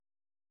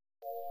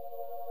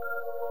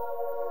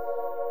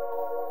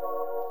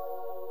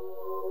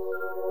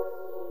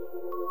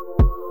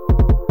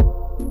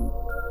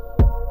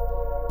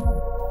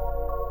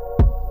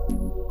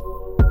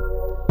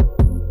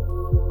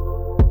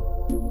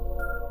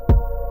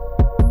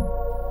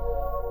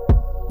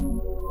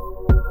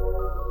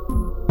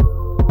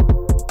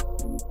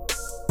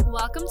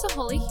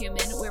Fully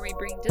Human, where we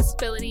bring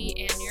disability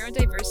and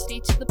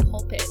neurodiversity to the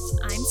pulpit.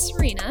 I'm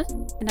Serena.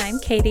 And I'm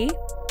Katie.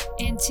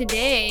 And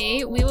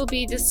today we will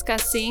be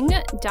discussing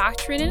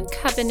Doctrine and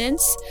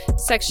Covenants,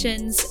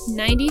 sections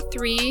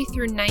 93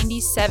 through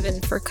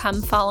 97 for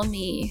Come Follow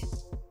Me.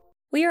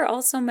 We are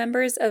also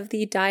members of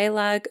the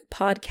Dialogue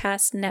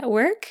Podcast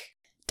Network.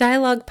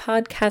 Dialogue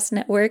Podcast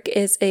Network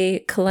is a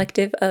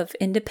collective of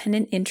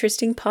independent,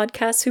 interesting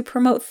podcasts who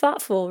promote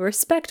thoughtful,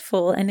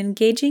 respectful, and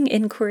engaging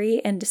inquiry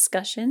and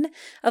discussion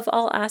of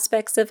all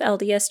aspects of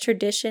LDS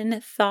tradition,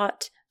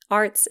 thought,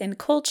 arts, and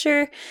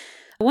culture.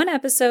 One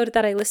episode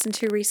that I listened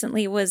to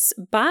recently was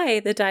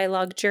by the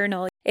Dialogue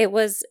Journal. It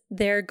was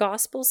their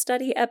gospel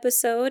study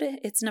episode.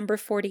 It's number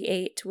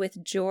 48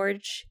 with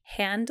George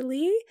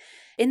Handley.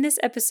 In this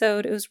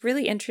episode, it was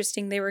really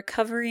interesting. They were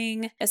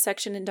covering a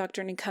section in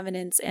Doctrine and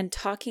Covenants and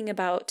talking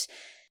about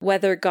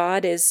whether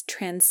God is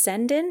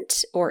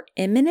transcendent or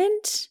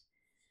immanent.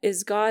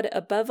 Is God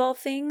above all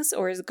things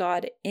or is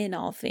God in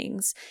all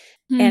things?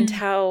 And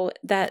how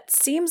that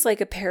seems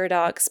like a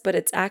paradox, but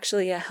it's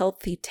actually a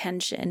healthy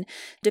tension.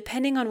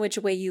 Depending on which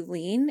way you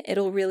lean,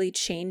 it'll really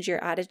change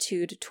your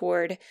attitude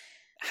toward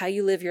how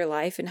you live your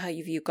life and how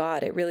you view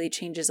God. It really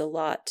changes a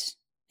lot.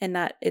 And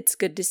that it's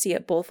good to see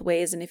it both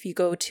ways. And if you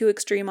go too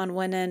extreme on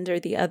one end or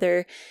the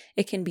other,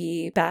 it can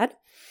be bad.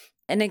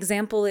 An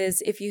example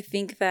is if you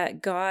think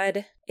that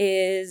God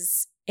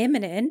is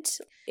immanent,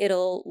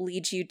 it'll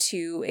lead you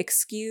to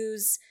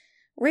excuse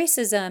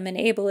racism and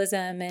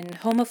ableism and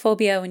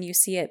homophobia when you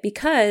see it,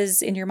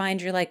 because in your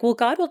mind you're like, well,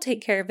 God will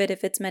take care of it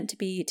if it's meant to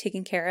be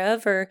taken care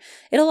of, or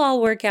it'll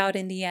all work out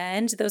in the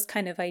end, those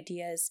kind of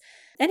ideas.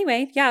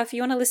 Anyway, yeah, if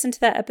you want to listen to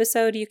that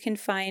episode, you can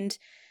find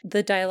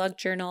the Dialogue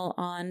Journal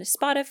on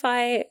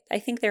Spotify. I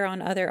think they're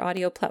on other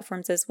audio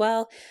platforms as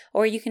well,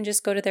 or you can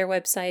just go to their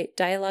website,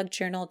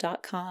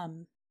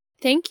 dialoguejournal.com.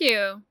 Thank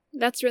you.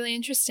 That's really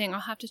interesting.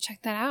 I'll have to check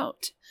that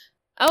out.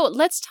 Oh,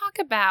 let's talk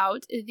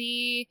about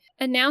the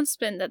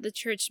announcement that the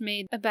church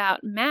made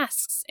about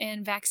masks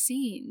and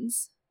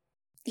vaccines.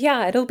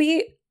 Yeah, it'll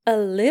be a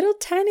little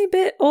tiny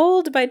bit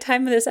old by the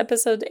time this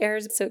episode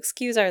airs, so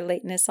excuse our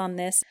lateness on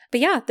this. But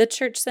yeah, the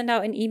church sent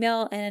out an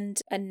email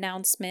and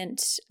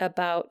announcement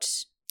about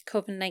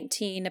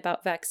COVID-19,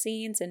 about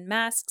vaccines and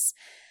masks.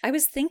 I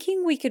was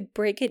thinking we could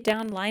break it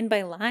down line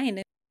by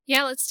line.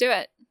 Yeah, let's do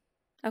it.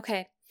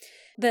 Okay.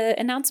 The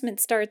announcement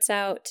starts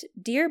out,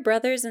 "Dear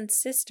brothers and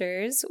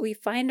sisters, we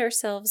find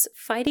ourselves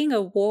fighting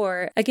a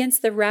war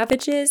against the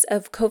ravages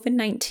of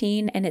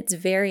COVID-19 and its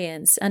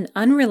variants, an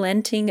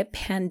unrelenting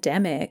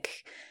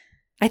pandemic."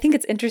 I think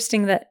it's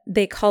interesting that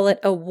they call it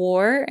a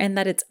war and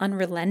that it's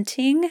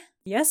unrelenting.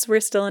 Yes, we're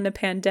still in a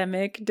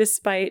pandemic,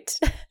 despite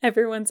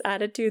everyone's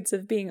attitudes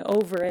of being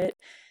over it.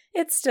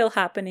 It's still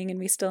happening and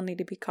we still need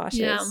to be cautious.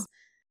 Yeah.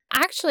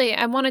 Actually,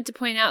 I wanted to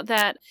point out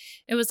that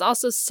it was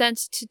also sent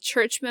to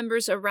church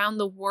members around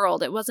the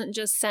world. It wasn't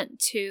just sent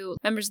to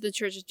members of the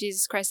Church of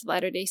Jesus Christ of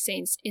Latter-day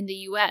Saints in the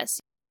U.S.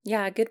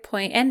 Yeah, good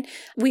point. And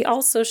we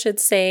also should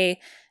say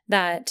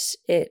that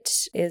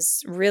it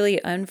is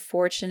really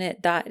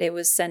unfortunate that it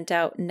was sent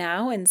out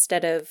now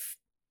instead of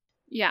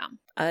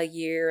a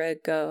year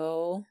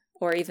ago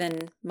or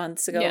even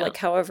months ago, like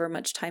however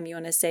much time you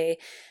want to say.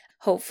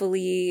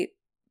 Hopefully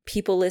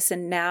people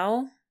listen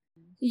now.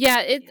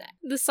 Yeah,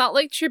 the Salt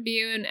Lake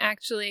Tribune,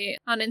 actually,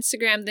 on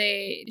Instagram,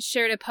 they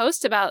shared a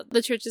post about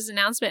the church's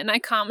announcement, and I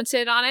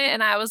commented on it,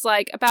 and I was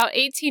like, about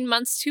 18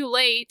 months too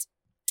late.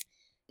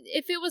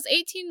 If it was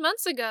 18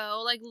 months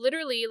ago, like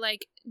literally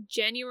like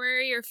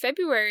January or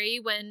February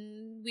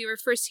when we were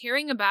first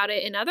hearing about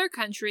it in other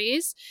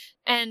countries,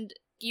 and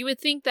you would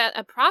think that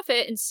a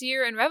prophet and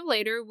seer and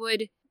revelator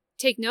would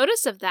take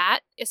notice of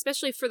that,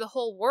 especially for the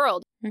whole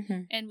world,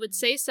 and would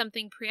say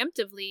something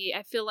preemptively.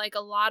 I feel like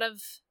a lot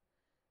of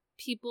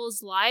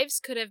people's lives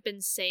could have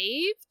been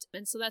saved,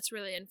 and so that's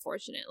really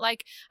unfortunate.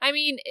 Like, I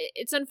mean,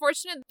 it's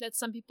unfortunate that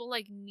some people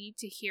like need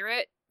to hear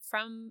it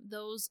from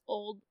those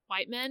old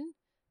white men.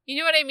 You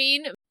know what I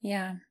mean?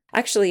 Yeah.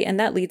 Actually, and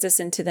that leads us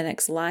into the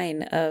next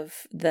line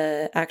of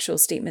the actual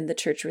statement the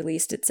church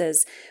released. It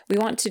says, "We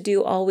want to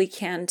do all we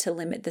can to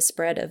limit the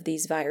spread of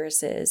these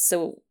viruses."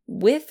 So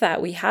with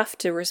that, we have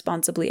to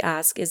responsibly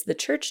ask, is the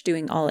church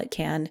doing all it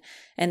can?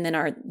 And then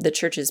are the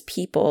church's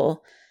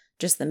people,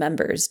 just the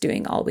members,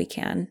 doing all we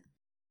can?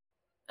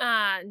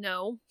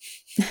 No.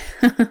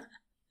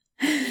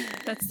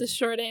 That's the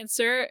short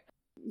answer.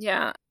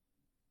 Yeah.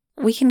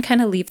 We can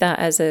kind of leave that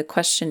as a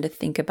question to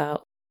think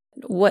about.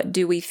 What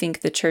do we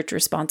think the church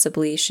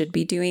responsibly should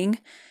be doing?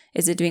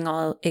 Is it doing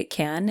all it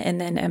can? And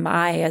then am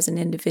I, as an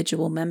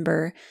individual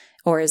member,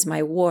 or as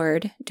my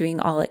ward, doing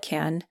all it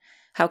can?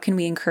 How can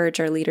we encourage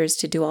our leaders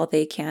to do all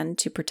they can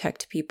to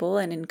protect people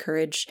and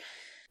encourage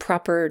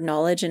proper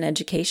knowledge and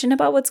education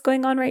about what's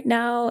going on right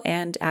now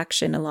and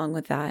action along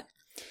with that?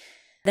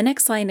 The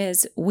next line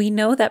is, "We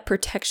know that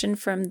protection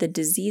from the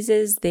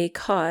diseases they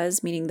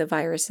cause," meaning the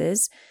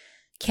viruses,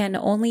 "can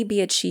only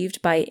be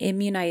achieved by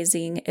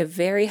immunizing a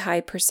very high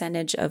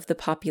percentage of the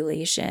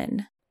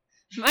population."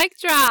 Mic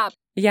drop.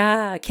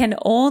 Yeah, can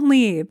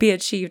only be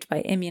achieved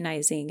by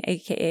immunizing,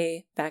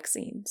 aka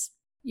vaccines.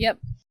 Yep.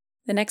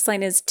 The next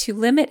line is, to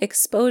limit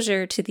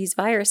exposure to these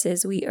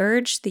viruses, we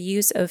urge the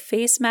use of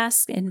face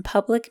masks in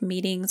public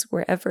meetings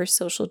wherever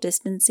social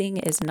distancing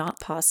is not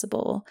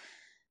possible.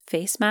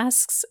 Face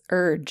masks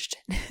urged.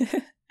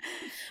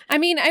 I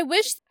mean, I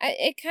wish,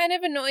 it kind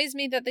of annoys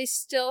me that they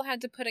still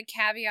had to put a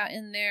caveat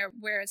in there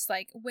where it's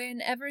like,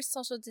 whenever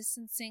social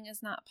distancing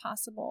is not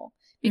possible,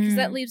 because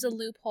that leaves a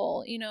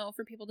loophole,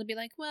 for people to be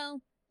like,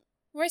 well,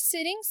 we're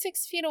sitting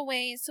 6 feet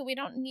away, so we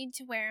don't need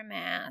to wear a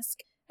mask.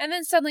 And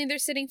then suddenly they're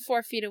sitting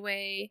 4 feet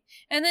away,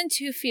 and then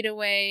 2 feet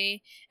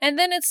away, and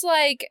then it's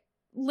like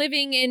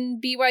living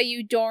in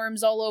BYU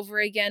dorms all over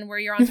again where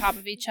you're on top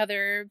of each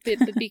other.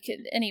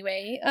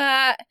 Anyway,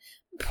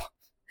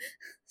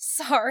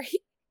 sorry.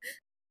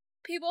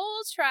 People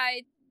will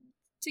try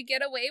to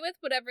get away with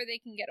whatever they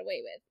can get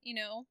away with,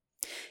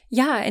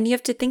 Yeah, and you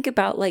have to think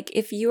about, like,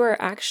 if you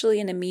are actually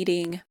in a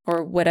meeting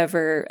or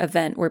whatever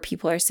event where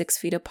people are 6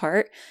 feet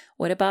apart,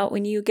 what about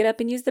when you get up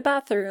and use the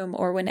bathroom,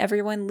 or when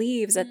everyone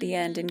leaves at the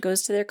end and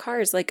goes to their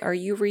cars? Like, are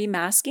you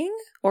remasking,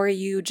 or are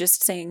you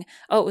just saying,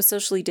 oh, it was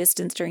socially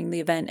distanced during the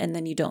event, and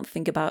then you don't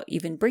think about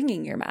even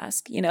bringing your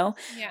mask,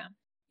 Yeah.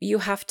 You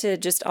have to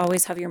just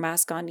always have your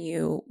mask on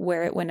you,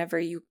 wear it whenever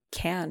you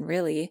can,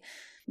 really.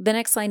 The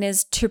next line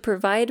is, to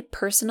provide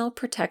personal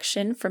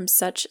protection from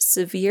such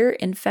severe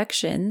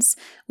infections,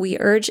 we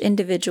urge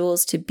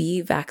individuals to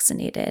be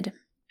vaccinated.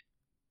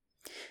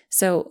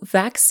 So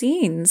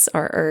vaccines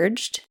are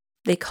urged.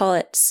 They call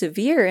it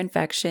severe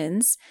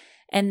infections.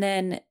 And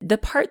then the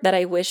part that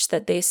I wish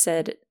that they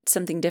said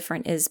something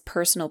different is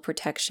personal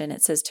protection.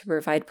 It says to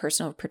provide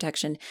personal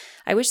protection.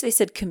 I wish they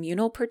said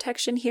communal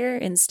protection here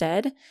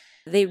instead.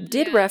 They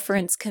did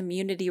reference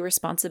community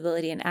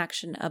responsibility and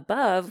action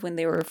above when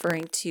they were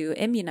referring to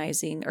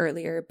immunizing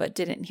earlier, but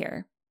didn't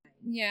here.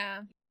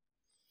 Yeah.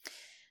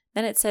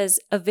 Then it says,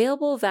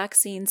 available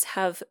vaccines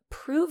have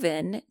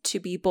proven to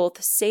be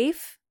both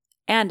safe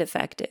and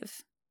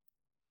effective.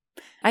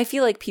 I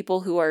feel like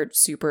people who are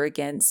super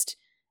against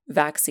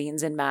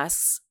vaccines and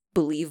masks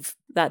believe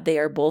that they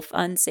are both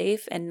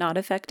unsafe and not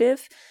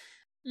effective.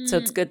 So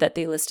it's good that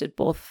they listed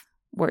both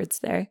words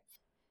there.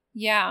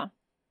 Yeah.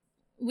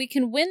 We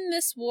can win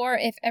this war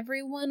if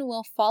everyone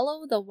will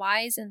follow the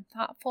wise and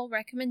thoughtful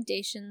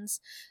recommendations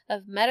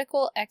of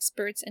medical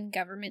experts and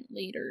government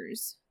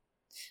leaders.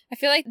 I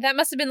feel like that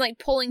must have been like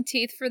pulling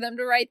teeth for them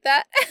to write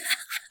that.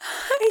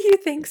 You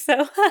think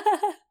so?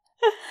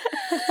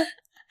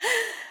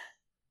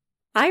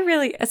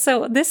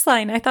 So this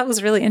line I thought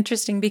was really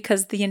interesting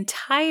because the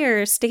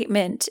entire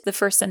statement, the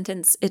first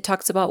sentence, it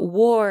talks about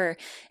war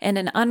and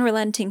an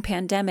unrelenting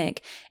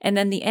pandemic. And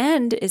then the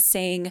end is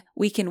saying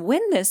we can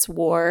win this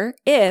war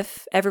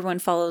if everyone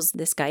follows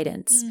this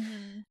guidance.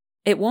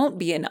 It won't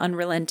be an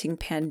unrelenting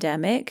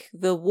pandemic.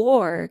 The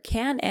war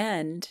can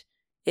end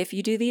if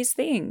you do these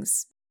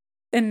things.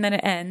 And then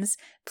it ends,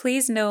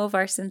 please know of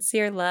our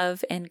sincere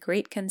love and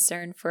great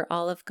concern for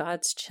all of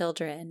God's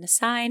children.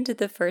 Signed,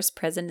 the First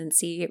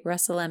Presidency,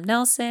 Russell M.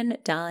 Nelson,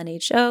 Dallin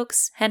H.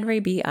 Oaks, Henry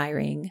B.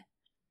 Eyring.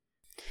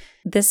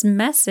 This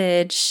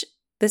message,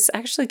 this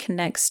actually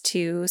connects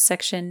to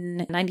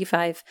section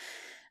 95.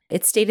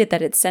 It stated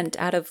that it's sent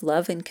out of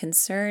love and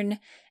concern,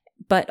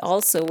 but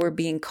also we're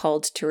being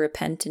called to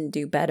repent and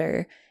do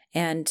better.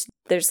 And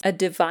there's a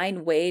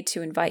divine way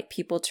to invite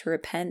people to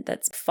repent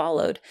that's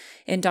followed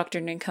in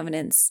Doctrine and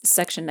Covenants,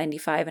 section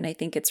 95. And I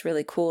think it's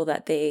really cool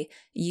that they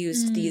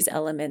used these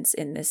elements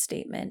in this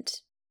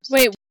statement.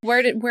 Wait,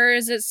 where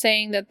is it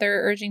saying that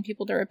they're urging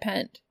people to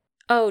repent?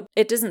 Oh,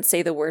 it doesn't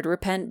say the word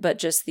repent, but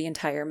just the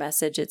entire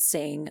message. It's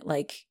saying,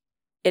 like,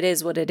 it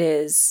is what it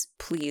is.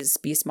 Please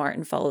be smart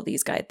and follow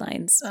these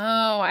guidelines.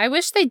 Oh, I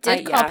wish they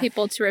did call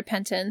people to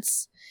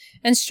repentance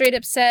and straight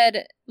up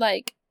said,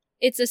 like,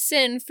 it's a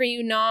sin for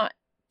you not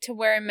to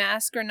wear a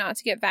mask or not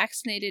to get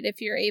vaccinated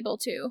if you're able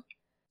to.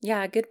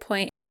 Yeah, good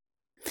point.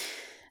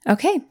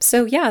 Okay,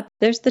 so yeah,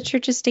 there's the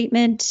church's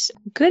statement.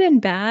 Good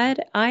and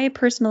bad. I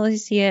personally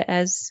see it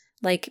as,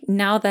 like,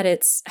 now that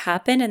it's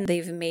happened and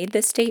they've made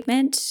this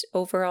statement,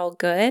 overall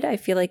good. I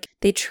feel like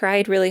they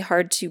tried really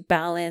hard to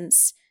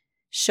balance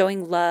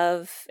showing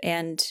love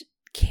and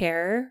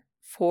care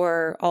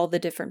for all the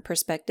different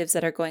perspectives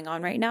that are going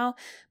on right now,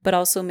 but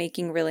also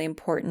making really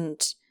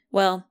important,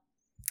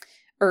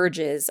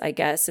 urges, I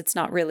guess. It's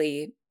not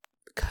really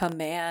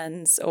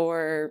commands,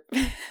 or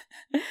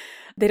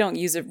they don't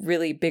use a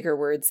really bigger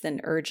words than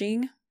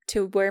urging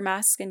to wear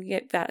masks and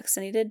get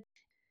vaccinated.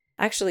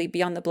 Actually,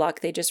 Beyond the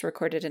Block, they just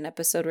recorded an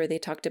episode where they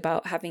talked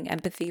about having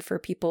empathy for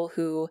people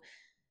who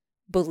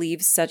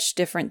believe such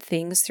different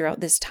things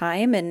throughout this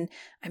time. And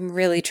I'm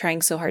really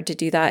trying so hard to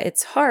do that.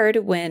 It's hard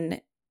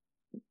when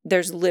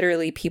there's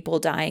literally people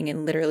dying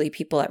and literally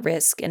people at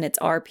risk, and it's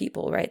our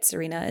people, right,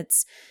 Serena?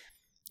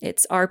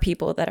 It's our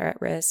people that are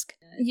at risk.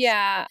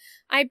 Yeah.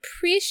 I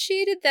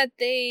appreciated that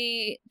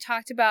they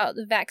talked about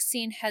the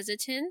vaccine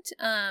hesitant,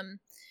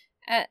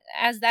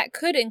 as that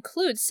could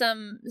include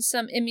some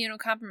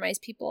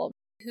immunocompromised people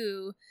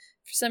who,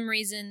 for some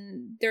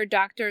reason their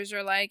doctors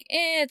are like,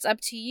 it's up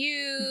to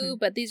you,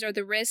 but these are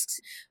the risks.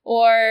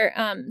 Or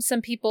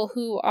some people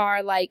who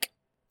are like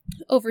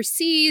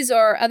overseas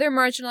or other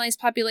marginalized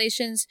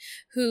populations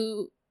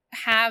who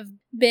have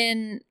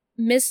been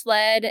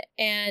misled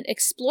and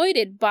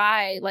exploited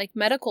by like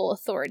medical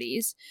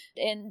authorities.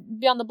 And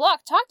Beyond the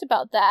Block talked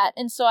about that.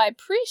 And so I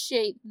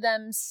appreciate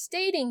them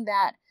stating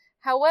that.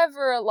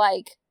 However,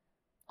 like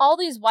all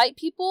these white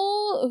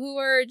people who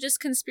are just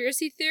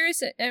conspiracy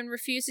theorists and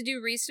refuse to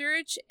do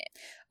research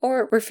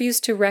or refuse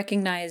to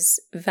recognize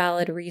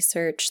valid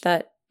research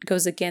that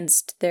goes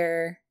against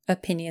their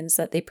opinions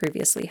that they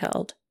previously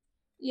held.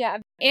 Yeah,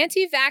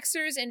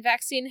 anti-vaxxers and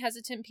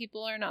vaccine-hesitant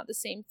people are not the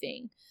same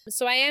thing.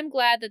 So I am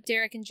glad that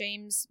Derek and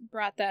James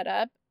brought that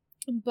up.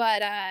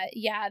 But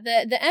yeah,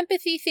 the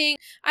empathy thing,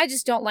 I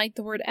just don't like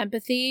the word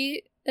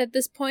empathy at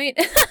this point.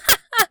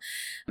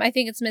 I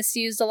think it's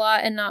misused a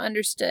lot and not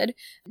understood.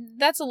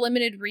 That's a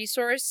limited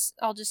resource.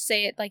 I'll just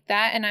say it like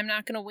that. And I'm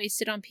not going to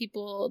waste it on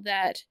people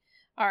that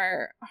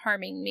are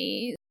harming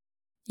me.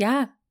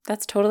 Yeah,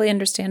 that's totally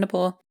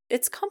understandable.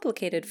 It's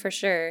complicated for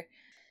sure.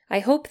 I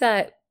hope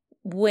that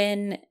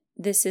when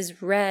this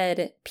is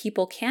read,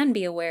 people can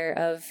be aware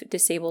of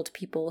disabled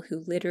people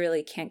who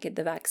literally can't get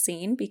the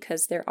vaccine,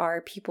 because there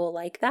are people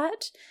like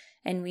that,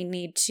 and we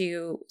need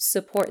to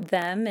support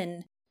them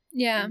and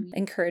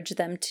encourage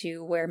them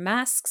to wear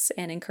masks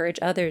and encourage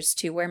others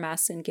to wear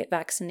masks and get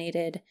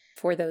vaccinated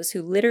for those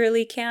who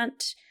literally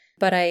can't.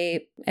 But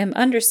I am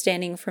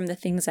understanding from the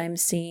things I'm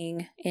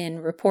seeing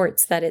in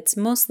reports that it's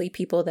mostly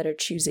people that are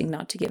choosing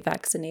not to get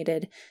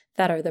vaccinated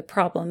that are the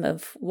problem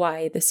of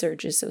why the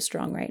surge is so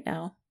strong right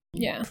now.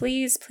 Yeah.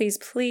 Please, please,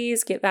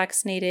 please get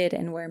vaccinated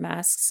and wear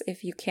masks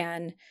if you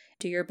can.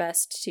 Do your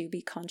best to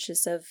be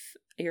conscious of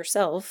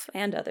yourself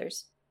and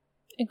others.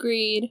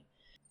 Agreed.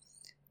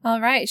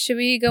 All right. Should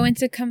we go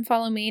into Come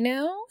Follow Me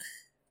now?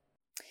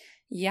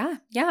 Yeah,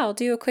 I'll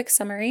do a quick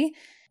summary.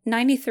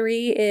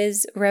 93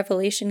 is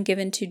revelation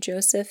given to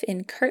Joseph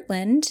in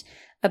Kirtland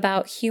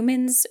about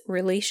humans'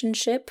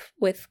 relationship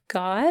with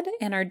God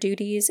and our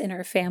duties in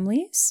our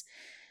families.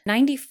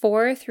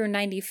 94 through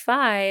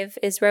 95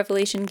 is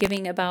revelation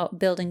giving about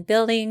building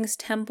buildings,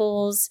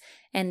 temples,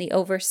 and the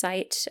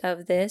oversight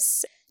of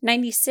this.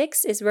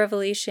 96 is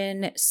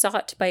revelation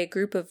sought by a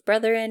group of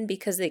brethren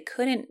because they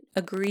couldn't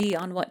agree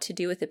on what to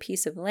do with a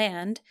piece of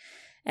land.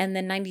 And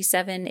then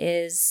 97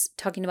 is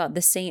talking about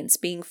the saints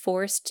being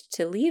forced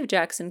to leave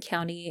Jackson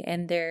County,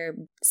 and they're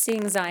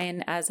seeing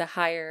Zion as a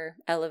higher,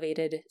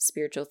 elevated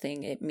spiritual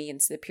thing. It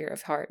means the pure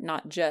of heart,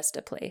 not just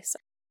a place.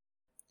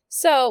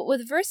 So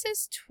with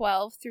verses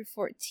 12 through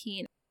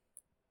 14,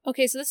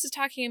 okay, so this is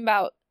talking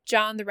about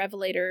John the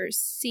Revelator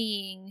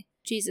seeing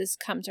Jesus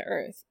come to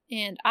earth.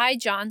 And I,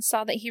 John,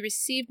 saw that he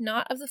received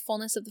not of the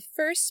fullness of the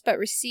first, but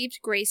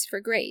received grace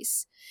for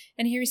grace.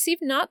 And he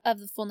received not of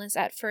the fullness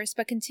at first,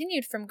 but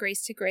continued from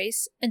grace to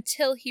grace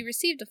until he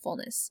received the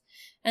fullness.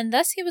 And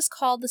thus he was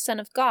called the Son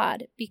of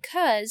God,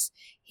 because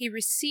he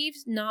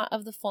received not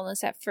of the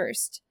fullness at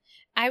first.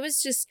 I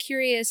was just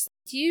curious,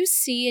 do you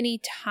see any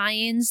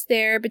tie-ins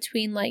there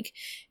between like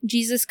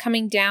Jesus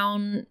coming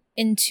down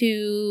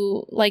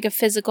into like a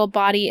physical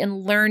body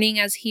and learning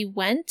as he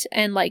went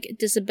and like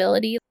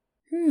disability?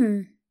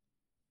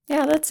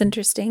 Yeah, that's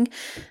interesting.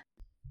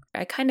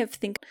 I kind of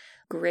think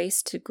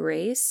grace to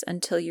grace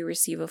until you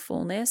receive a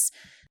fullness.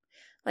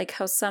 Like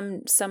how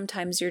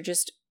sometimes you're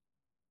just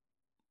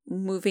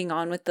moving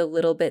on with the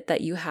little bit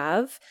that you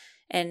have,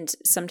 and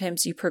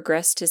sometimes you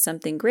progress to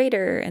something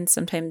greater, and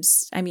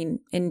sometimes, I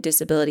mean, in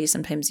disability,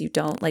 sometimes you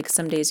don't. Like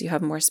some days you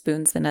have more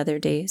spoons than other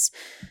days.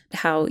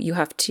 How you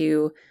have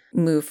to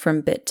move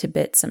from bit to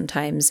bit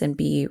sometimes and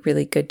be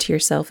really good to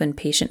yourself and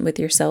patient with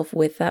yourself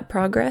with that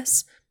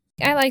progress.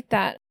 I like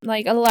that.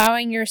 Like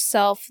allowing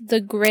yourself the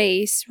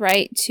grace,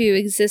 right, to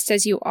exist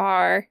as you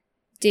are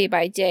day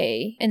by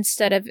day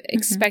instead of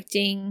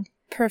expecting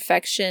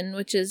perfection,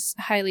 which is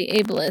highly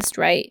ableist,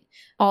 right,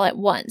 all at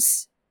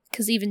once.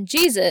 Because even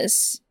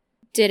Jesus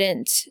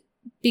didn't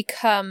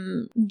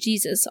become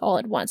Jesus all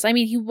at once. I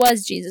mean, he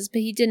was Jesus,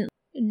 but he didn't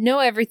know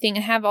everything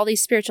and have all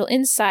these spiritual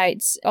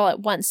insights all at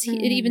once.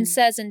 It even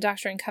says in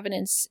Doctrine and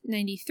Covenants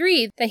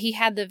 93 that he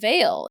had the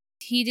veil.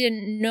 He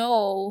didn't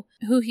know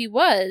who he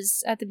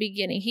was at the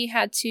beginning. He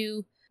had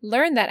to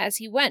learn that as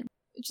he went,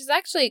 which is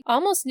actually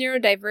almost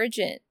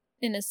neurodivergent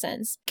in a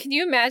sense. Can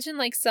you imagine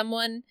like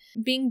someone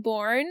being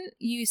born,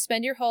 you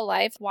spend your whole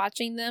life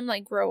watching them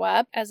like grow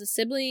up as a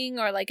sibling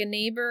or like a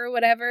neighbor or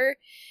whatever,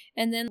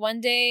 and then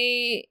one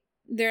day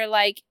they're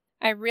like,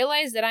 I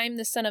realized that I'm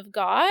the Son of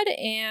God,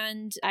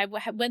 and I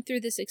went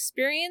through this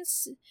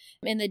experience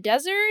in the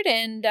desert,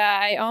 and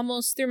I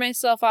almost threw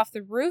myself off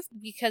the roof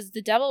because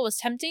the devil was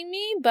tempting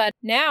me, but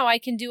now I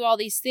can do all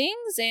these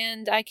things,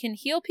 and I can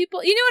heal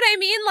people. You know what I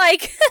mean?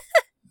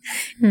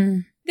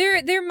 Like,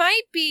 there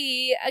might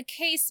be a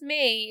case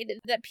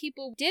made that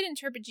people did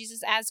interpret Jesus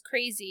as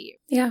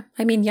crazy. Yeah,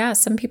 I mean, yeah,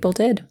 some people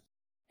did.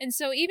 And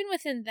so even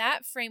within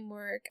that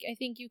framework, I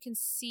think you can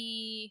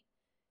see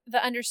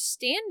the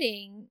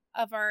understanding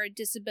of our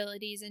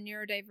disabilities and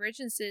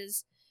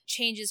neurodivergences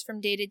changes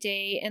from day to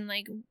day, and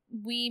like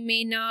we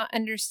may not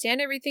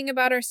understand everything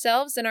about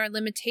ourselves and our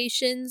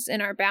limitations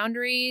and our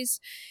boundaries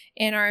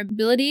and our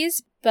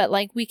abilities, but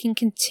like we can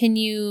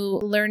continue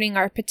learning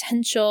our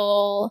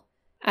potential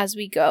as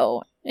we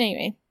go.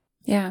 Anyway.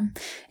 Yeah.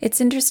 It's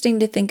interesting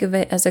to think of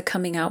it as a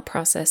coming out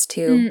process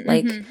too.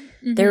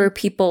 Mm-hmm. There were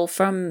people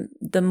from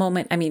the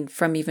moment, I mean,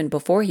 from even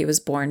before he was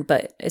born,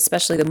 but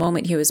especially the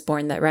moment he was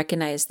born, that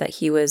recognized that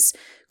he was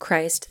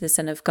Christ, the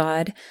Son of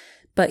God.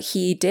 But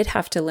he did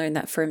have to learn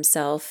that for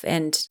himself.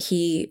 And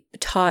he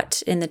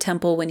taught in the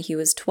temple when he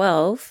was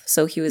 12.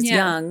 So he was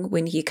young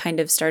when he kind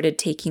of started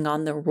taking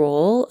on the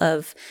role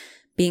of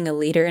being a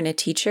leader and a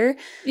teacher.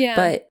 Yeah.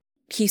 But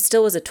he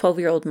still was a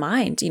 12-year-old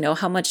mind. You know,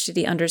 how much did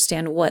he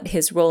understand what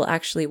his role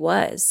actually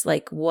was?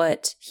 Like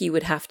what he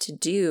would have to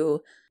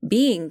do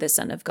being the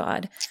Son of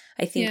God.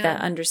 I think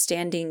that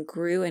understanding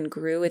grew and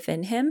grew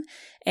within him.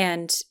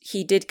 And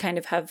he did kind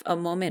of have a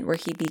moment where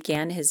he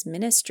began his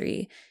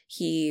ministry.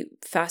 He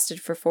fasted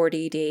for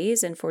 40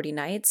 days and 40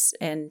 nights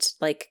and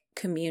like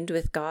communed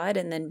with God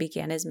and then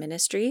began his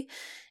ministry.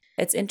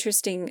 It's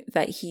interesting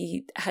that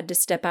he had to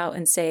step out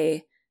and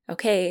say,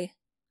 okay,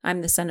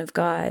 I'm the Son of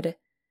God.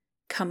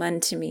 Come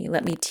unto me.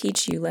 Let me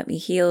teach you. Let me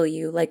heal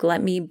you. Like,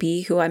 let me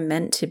be who I'm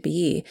meant to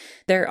be.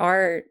 There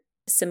are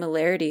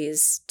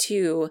similarities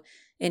to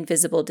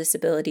invisible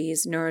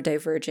disabilities,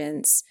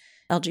 neurodivergence,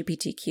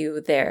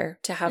 LGBTQ there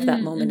to have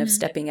that moment of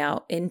stepping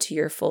out into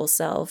your full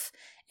self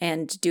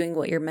and doing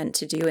what you're meant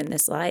to do in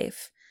this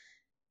life.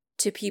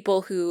 To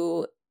people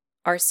who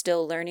are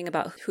still learning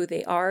about who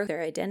they are,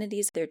 their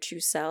identities, their true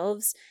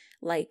selves,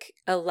 like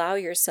allow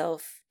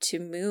yourself to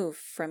move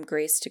from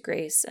grace to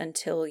grace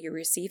until you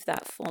receive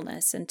that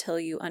fullness, until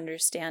you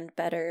understand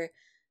better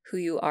who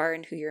you are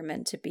and who you're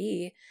meant to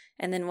be.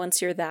 And then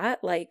once you're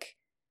that, like,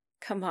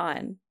 come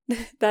on,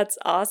 that's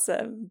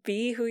awesome.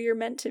 Be who you're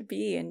meant to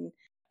be. And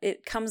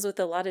it comes with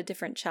a lot of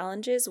different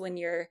challenges when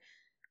you're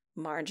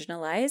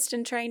marginalized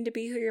and trying to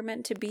be who you're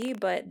meant to be,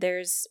 but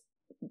there's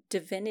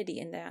divinity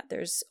in that.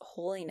 There's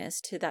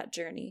holiness to that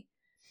journey.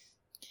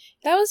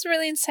 That was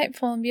really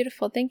insightful and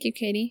beautiful. Thank you,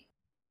 Katie.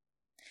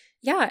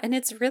 Yeah, and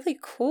it's really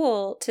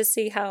cool to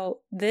see how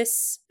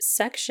this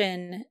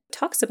section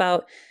talks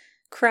about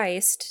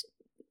Christ,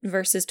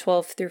 verses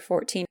 12 through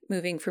 14,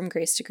 moving from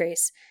grace to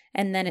grace.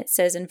 And then it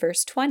says in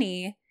verse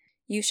 20,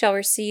 you shall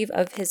receive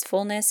of his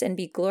fullness and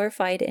be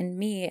glorified in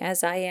me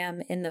as I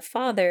am in the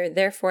Father.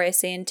 Therefore I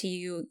say unto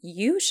you,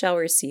 you shall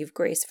receive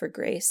grace for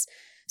grace.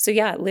 So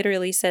yeah, it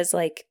literally says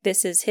like,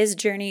 this is his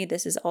journey.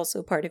 This is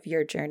also part of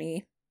your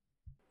journey.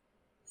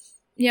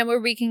 Yeah, where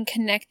we can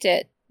connect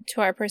it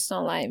to our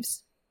personal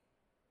lives.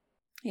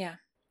 Yeah.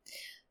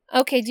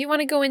 Okay, do you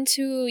want to go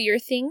into your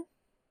thing?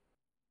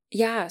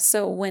 Yeah,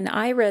 so when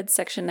I read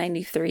section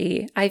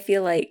 93, I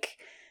feel like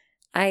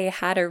I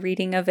had a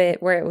reading of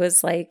it where it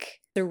was like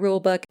the rule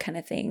book kind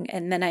of thing.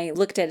 And then I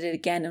looked at it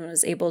again and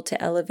was able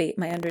to elevate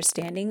my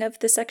understanding of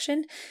the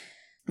section.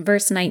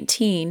 Verse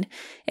 19,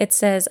 it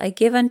says, I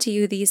give unto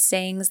you these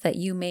sayings that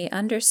you may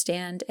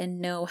understand and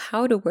know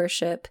how to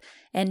worship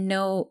and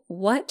know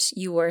what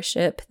you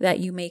worship, that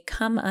you may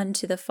come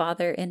unto the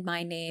Father in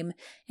my name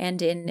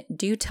and in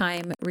due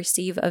time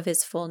receive of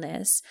his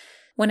fullness.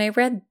 When I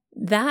read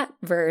that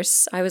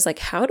verse, I was like,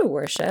 how to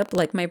worship?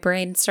 Like my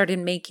brain started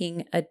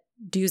making a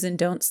do's and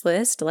don'ts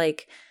list.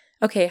 Like,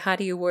 okay, how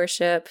do you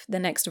worship? The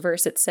next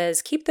verse, it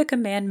says, keep the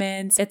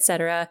commandments,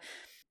 etc.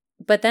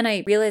 But then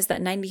I realized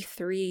that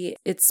 93,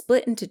 it's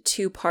split into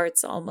two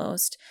parts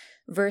almost.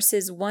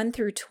 Verses 1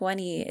 through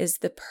 20 is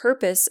the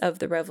purpose of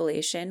the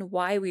revelation,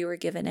 why we were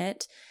given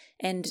it.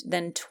 And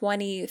then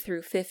 20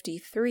 through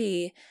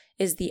 53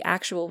 is the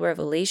actual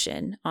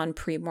revelation on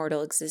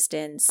premortal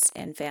existence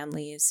and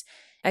families.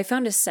 I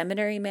found a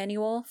seminary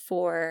manual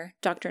for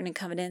Doctrine and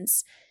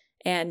Covenants,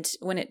 and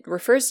when it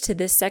refers to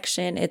this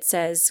section, it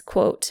says,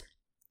 quote,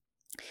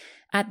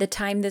 at the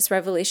time this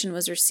revelation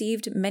was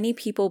received, many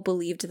people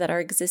believed that our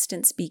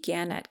existence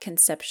began at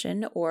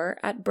conception or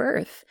at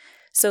birth.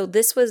 So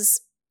this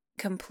was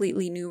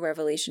completely new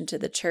revelation to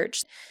the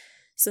church.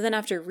 So then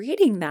after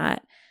reading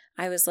that,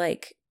 I was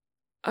like,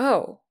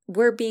 oh,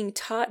 we're being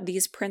taught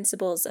these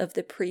principles of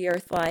the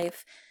pre-earth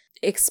life,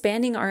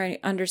 expanding our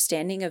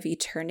understanding of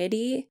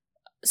eternity.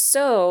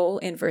 So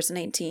in verse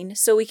 19,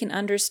 so we can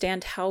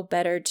understand how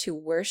better to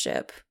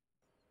worship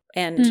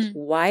and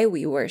why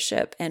we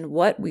worship and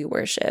what we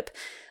worship.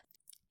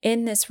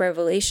 In this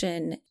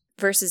revelation,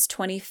 verses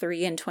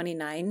 23 and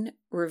 29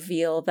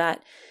 reveal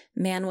that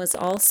man was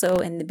also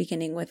in the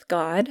beginning with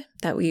God,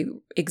 that we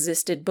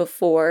existed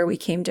before we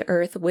came to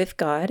earth with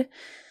God.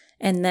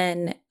 And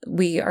then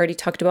we already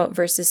talked about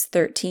verses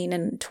 13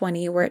 and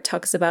 20, where it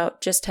talks about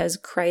just as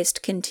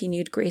Christ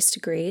continued grace to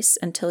grace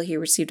until he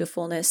received a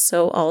fullness,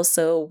 so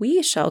also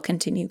we shall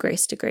continue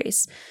grace to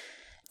grace.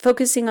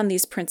 Focusing on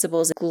these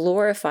principles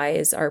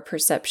glorifies our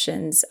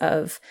perceptions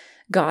of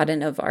God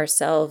and of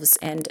ourselves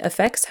and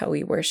affects how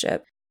we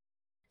worship.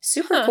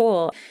 Super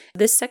cool.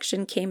 This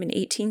section came in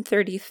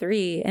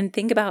 1833, and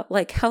think about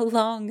like how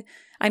long,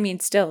 I mean,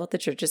 still, the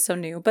church is so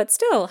new, but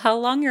still, how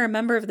long you're a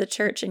member of the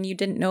church and you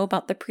didn't know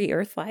about the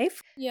pre-earth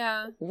life?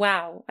 Yeah.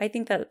 Wow. I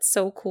think that's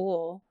so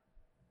cool.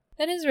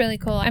 That is really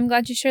cool. I'm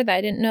glad you shared that.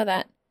 I didn't know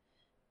that.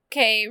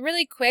 Okay,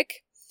 really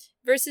quick.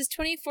 Verses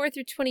 24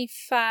 through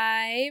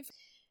 25.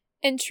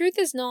 And truth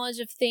is knowledge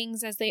of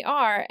things as they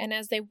are, and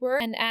as they were,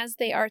 and as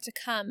they are to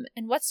come.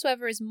 And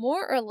whatsoever is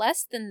more or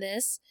less than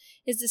this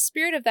is the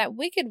spirit of that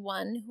wicked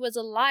one who was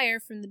a liar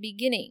from the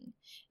beginning.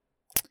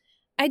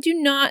 I do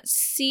not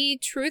see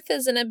truth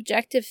as an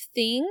objective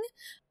thing.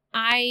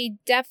 I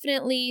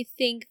definitely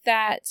think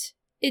that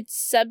it's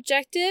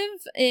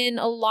subjective in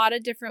a lot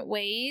of different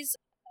ways.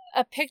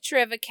 A picture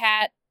of a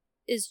cat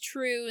is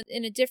true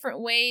in a different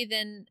way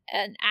than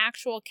an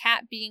actual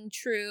cat being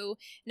true,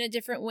 in a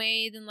different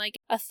way than like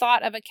a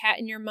thought of a cat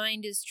in your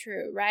mind is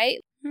true, right?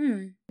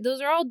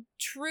 Those are all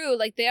true,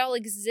 like they all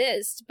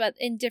exist, but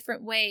in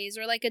different ways.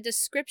 Or like a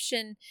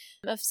description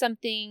of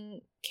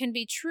something can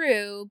be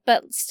true,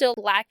 but still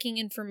lacking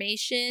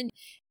information.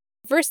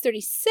 Verse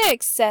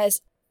 36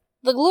 says,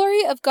 the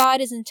glory of God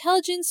is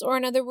intelligence, or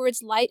in other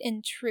words, light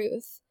and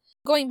truth.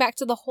 Going back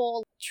to the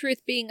whole truth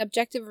being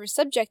objective or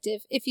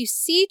subjective, if you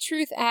see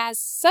truth as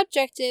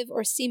subjective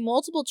or see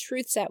multiple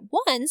truths at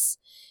once,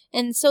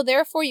 and so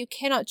therefore you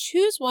cannot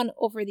choose one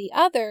over the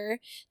other,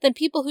 then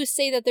people who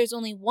say that there's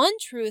only one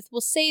truth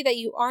will say that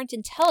you aren't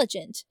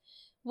intelligent,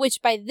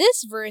 which by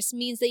this verse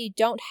means that you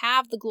don't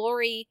have the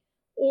glory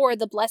or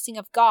the blessing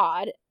of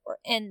God,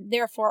 and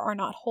therefore are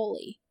not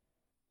holy.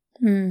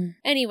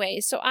 Anyway,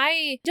 so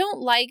I don't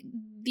like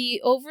the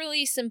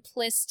overly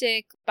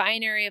simplistic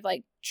binary of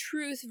like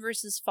truth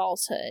versus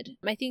falsehood.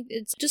 I think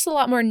it's just a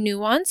lot more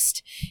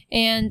nuanced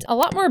and a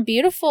lot more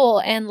beautiful.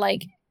 And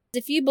like,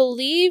 if you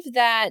believe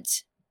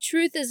that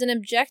truth is an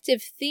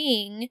objective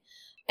thing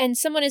and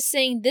someone is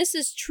saying this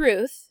is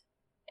truth,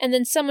 and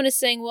then someone is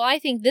saying, well, I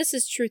think this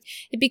is truth,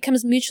 it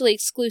becomes mutually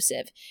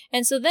exclusive.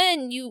 And so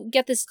then you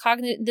get this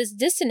this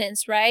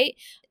dissonance, right?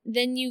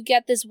 Then you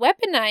get this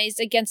weaponized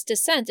against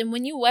dissent. And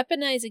when you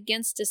weaponize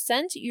against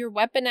dissent, you're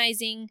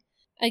weaponizing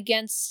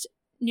against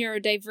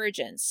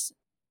neurodivergence.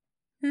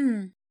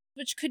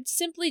 Which could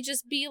simply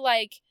just be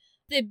like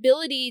the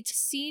ability to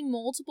see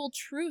multiple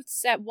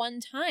truths at one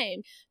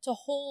time, to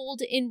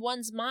hold in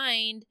one's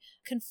mind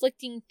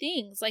conflicting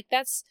things. Like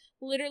that's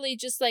literally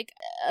just like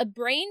a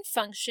brain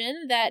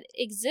function that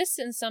exists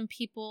in some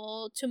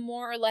people to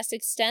more or less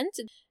extent.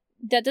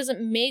 That doesn't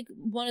make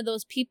one of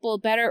those people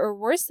better or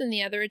worse than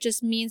the other. It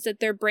just means that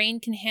their brain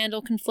can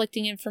handle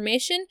conflicting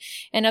information,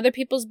 and other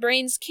people's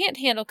brains can't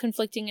handle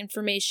conflicting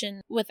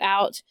information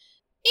without,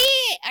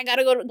 I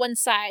gotta go to one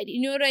side.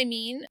 You know what I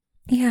mean?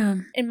 Yeah.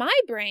 In my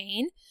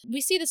brain,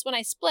 we see this when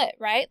I split,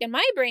 right? In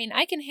my brain,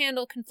 I can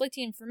handle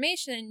conflicting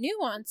information and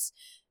nuance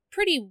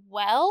pretty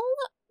well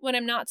when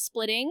I'm not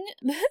splitting.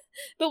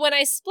 But when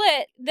I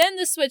split, then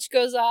the switch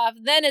goes off,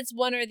 then it's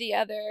one or the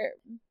other.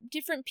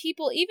 Different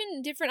people,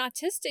 even different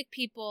autistic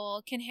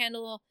people, can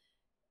handle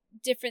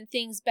different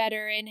things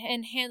better and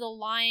handle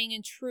lying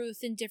and truth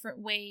in different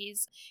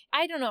ways.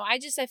 I don't know. I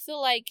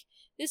feel like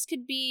this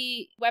could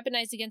be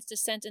weaponized against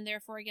dissent and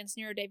therefore against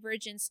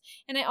neurodivergence.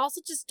 And I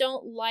also just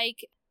don't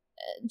like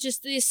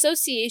just the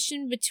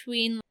association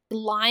between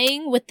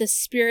lying with the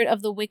spirit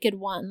of the wicked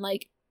one.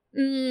 Like,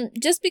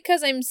 just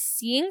because I'm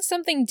seeing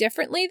something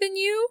differently than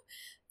you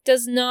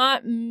does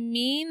not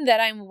mean that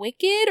I'm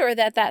wicked or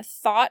that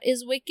thought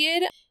is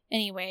wicked.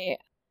 Anyway.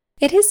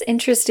 It is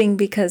interesting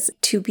because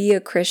to be a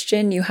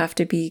Christian, you have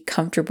to be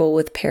comfortable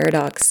with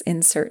paradox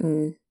in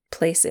certain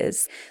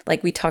places.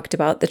 Like we talked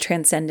about the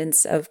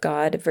transcendence of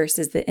God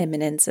versus the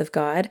immanence of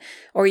God.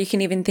 Or you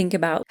can even think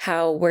about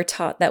how we're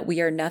taught that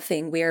we are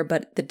nothing, we are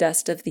but the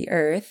dust of the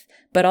earth,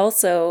 but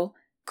also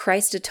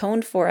Christ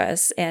atoned for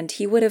us, and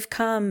he would have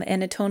come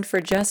and atoned for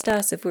just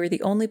us if we were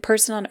the only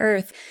person on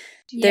earth.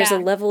 Yeah. There's a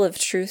level of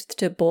truth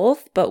to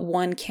both, but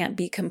one can't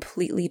be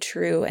completely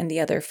true and the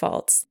other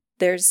false.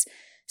 There's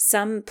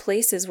some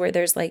places where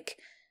there's like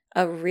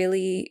a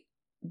really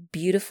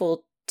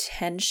beautiful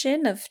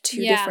tension of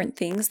two different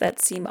things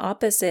that seem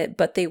opposite,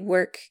 but they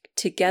work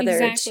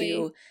together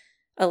to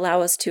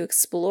allow us to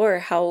explore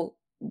how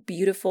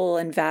beautiful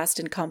and vast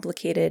and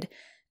complicated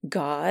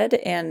God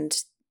and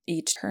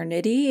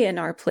eternity and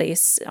our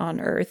place on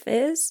earth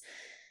is.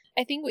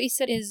 I think what you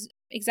said is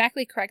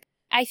exactly correct.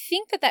 I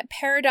think that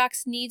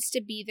paradox needs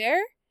to be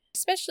there,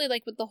 especially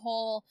like with the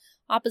whole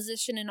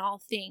opposition in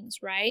all things,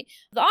 right?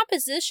 The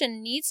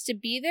opposition needs to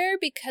be there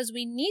because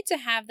we need to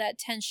have that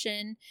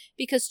tension,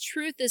 because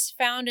truth is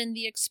found in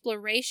the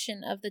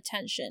exploration of the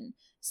tension.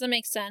 Does that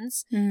make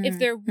sense? If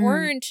there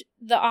weren't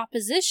the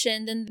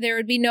opposition, then there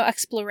would be no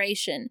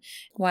exploration.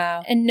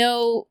 Wow. And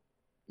no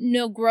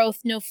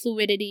growth, no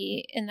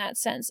fluidity in that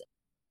sense.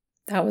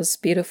 That was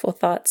beautiful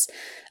thoughts.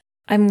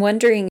 I'm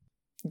wondering,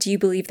 do you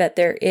believe that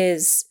there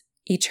is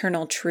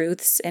eternal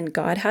truths and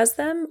God has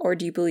them, or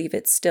do you believe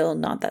it's still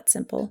not that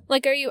simple?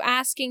 Like, are you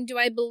asking, do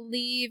I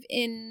believe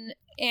in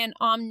an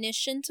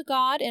omniscient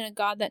God and a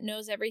God that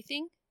knows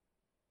everything?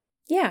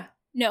 Yeah.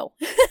 No.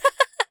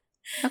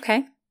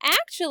 Okay.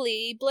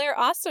 Actually, Blair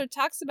also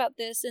talks about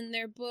this in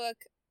their book.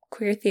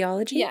 Queer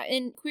Theology? Yeah,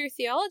 in Queer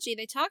Theology,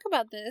 they talk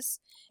about this.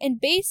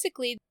 And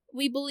basically,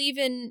 we believe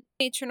in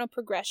eternal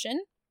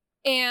progression,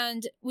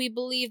 and we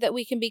believe that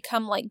we can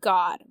become like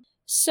God.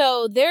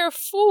 So,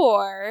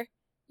 therefore,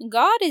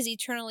 God is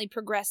eternally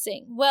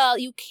progressing. Well,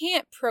 you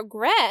can't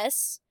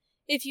progress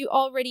if you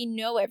already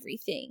know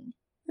everything.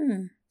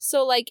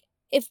 So, like,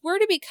 if we're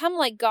to become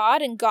like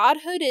God and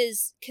godhood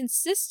is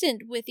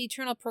consistent with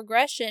eternal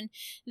progression,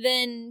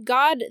 then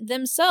God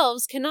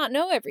themselves cannot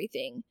know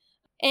everything.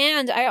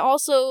 And I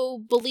also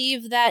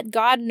believe that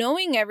God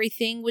knowing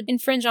everything would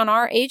infringe on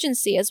our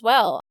agency as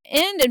well,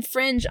 and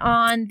infringe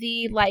on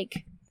the,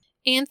 like,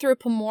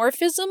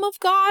 anthropomorphism of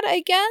God,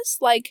 I guess.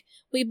 Like,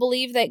 we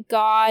believe that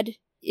God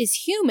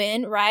is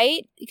human,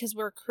 right? Because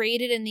we're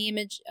created in the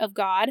image of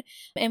God.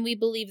 And we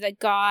believe that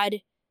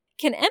God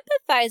can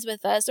empathize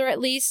with us, or at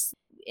least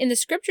in the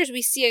scriptures,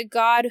 we see a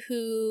God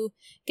who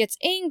gets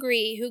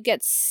angry, who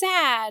gets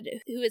sad,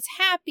 who is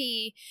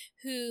happy,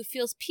 who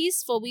feels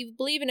peaceful. We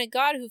believe in a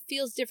God who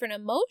feels different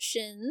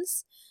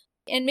emotions.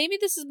 And maybe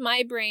this is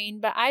my brain,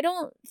 but I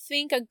don't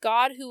think a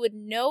God who would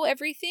know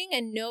everything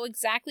and know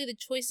exactly the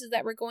choices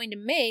that we're going to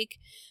make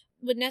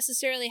would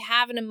necessarily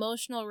have an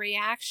emotional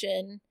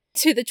reaction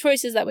to the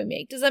choices that we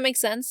make. Does that make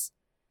sense?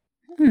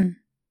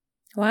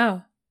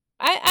 Wow.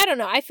 I don't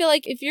know. I feel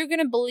like if you're going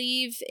to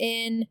believe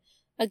in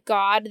a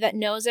God that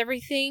knows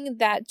everything,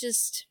 that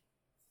just,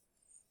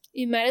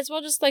 you might as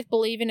well just, like,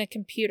 believe in a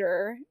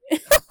computer.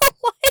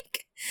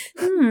 Like,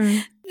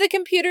 the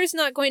computer's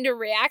not going to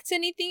react to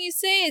anything you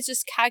say. It's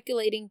just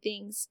calculating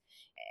things,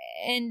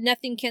 and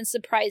nothing can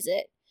surprise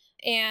it.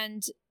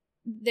 And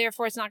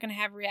therefore, it's not going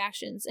to have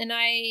reactions. And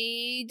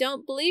I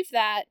don't believe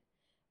that,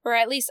 or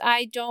at least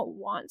I don't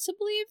want to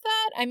believe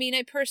that. I mean,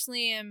 I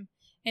personally am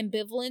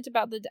ambivalent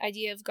about the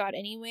idea of God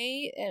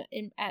anyway,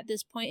 at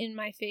this point in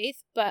my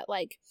faith, but,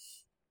 like,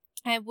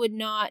 I would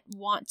not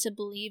want to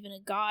believe in a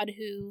God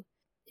who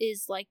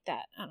is like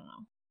that. I don't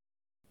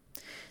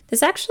know.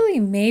 There's actually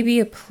maybe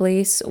a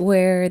place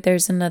where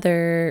there's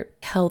another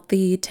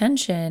healthy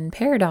tension,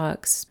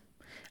 paradox.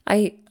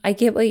 I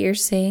get what you're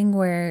saying,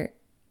 where,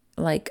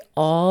 like,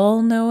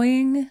 all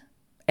knowing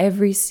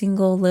every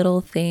single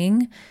little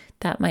thing,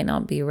 that might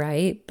not be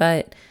right,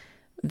 but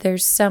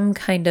there's some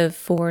kind of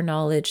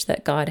foreknowledge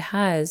that God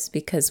has,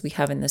 because we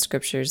have in the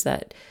scriptures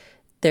that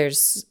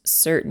there's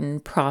certain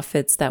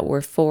prophets that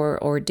were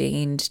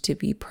foreordained to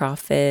be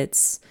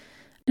prophets.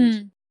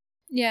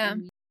 Yeah,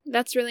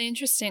 that's really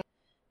interesting.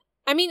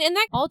 I mean, and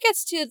that all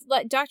gets to,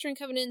 like, Doctrine and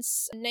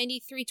Covenants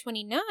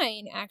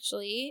 93:29,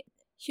 actually.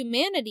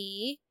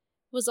 Humanity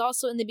was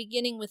also in the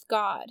beginning with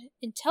God.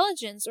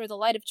 Intelligence, or the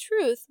light of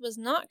truth, was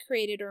not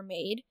created or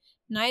made,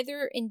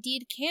 neither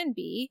indeed can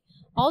be.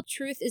 All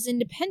truth is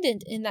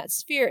independent in that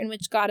sphere in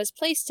which God has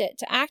placed it,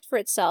 to act for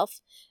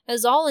itself,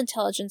 as all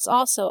intelligence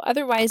also.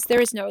 Otherwise,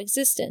 there is no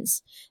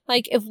existence.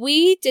 Like, if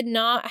we did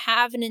not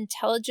have an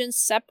intelligence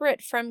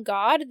separate from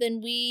God,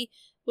 then we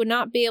would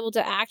not be able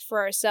to act for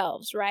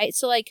ourselves, right?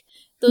 So, like,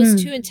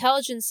 those two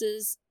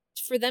intelligences,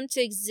 for them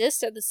to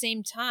exist at the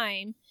same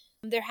time,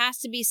 there has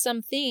to be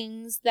some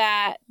things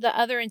that the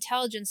other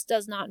intelligence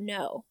does not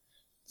know.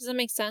 Does that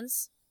make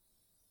sense?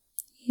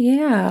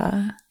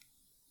 Yeah.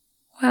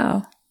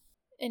 Wow.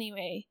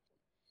 Anyway,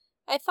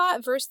 I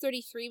thought verse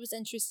 33 was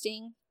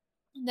interesting.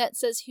 That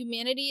says,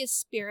 humanity is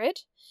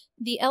spirit,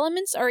 the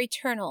elements are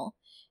eternal,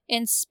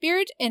 and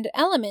spirit and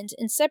element,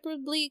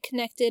 inseparably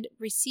connected,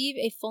 receive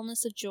a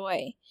fullness of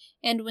joy.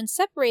 And when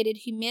separated,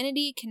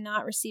 humanity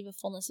cannot receive a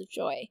fullness of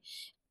joy.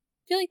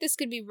 I feel like this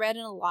could be read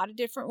in a lot of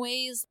different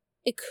ways.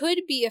 It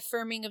could be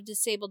affirming of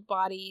disabled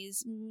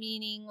bodies,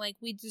 meaning, like,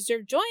 we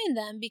deserve joy in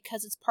them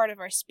because it's part of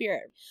our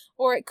spirit.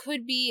 Or it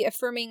could be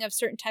affirming of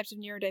certain types of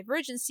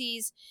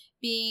neurodivergencies,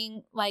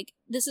 being like,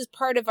 this is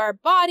part of our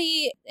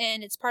body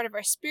and it's part of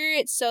our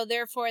spirit, so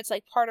therefore it's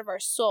like part of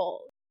our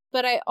soul.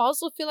 But I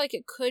also feel like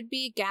it could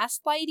be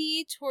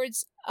gaslighty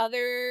towards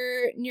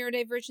other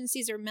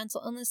neurodivergencies or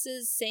mental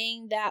illnesses,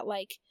 saying that,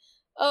 like,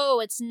 oh,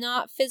 it's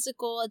not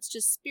physical, it's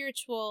just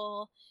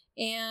spiritual,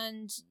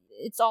 and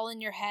it's all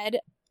in your head.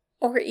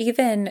 Or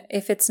even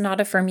if it's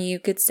not affirming, you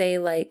could say,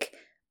 like,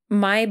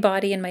 my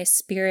body and my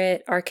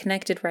spirit are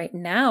connected right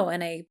now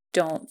and I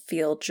don't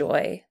feel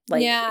joy.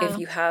 Like, if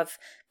you have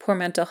poor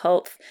mental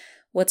health,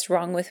 what's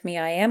wrong with me?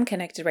 I am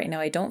connected right now.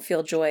 I don't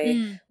feel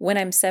joy. When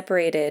I'm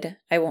separated,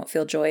 I won't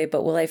feel joy,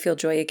 but will I feel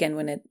joy again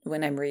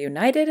when I'm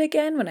reunited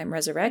again, when I'm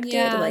resurrected?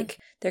 Yeah. Like,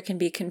 there can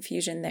be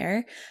confusion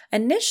there.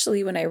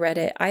 Initially, when I read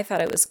it, I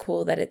thought it was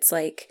cool that it's,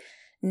 like,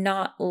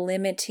 not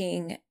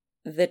limiting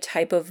the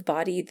type of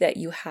body that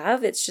you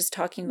have. It's just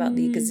talking about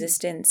the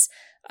existence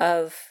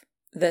of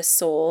the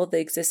soul, the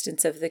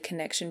existence of the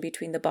connection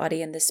between the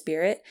body and the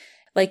spirit.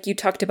 Like you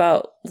talked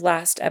about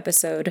last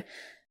episode,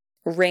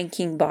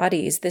 ranking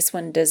bodies. This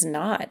one does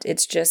not.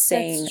 It's just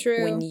saying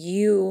when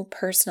you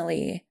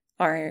personally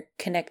are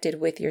connected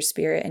with your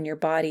spirit and your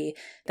body,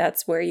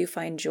 that's where you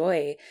find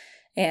joy.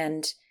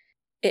 And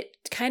it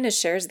kind of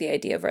shares the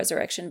idea of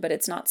resurrection, but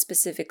it's not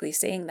specifically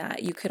saying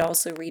that. You could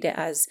also read it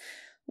as,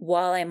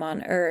 while I'm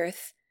on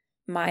earth,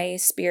 my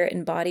spirit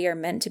and body are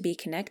meant to be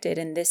connected,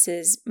 and this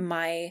is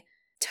my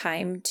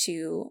time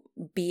to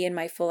be in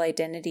my full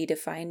identity, to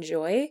find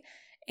joy.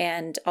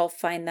 And I'll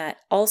find that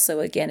also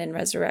again in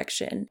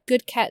resurrection.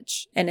 Good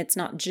catch. And it's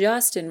not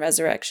just in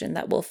resurrection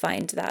that we'll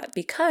find that,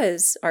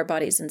 because our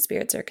bodies and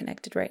spirits are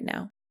connected right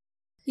now.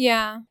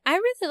 Yeah, I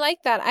really like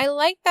that. I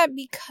like that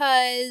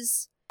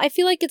because I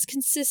feel like it's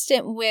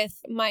consistent with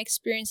my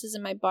experiences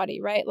in my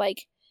body, right?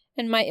 Like,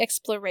 and my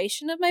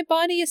exploration of my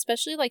body,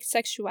 especially like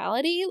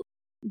sexuality,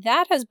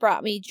 that has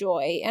brought me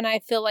joy. And I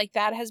feel like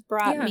that has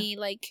brought me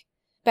like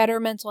better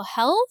mental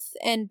health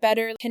and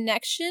better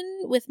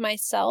connection with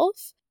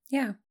myself.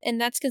 Yeah. And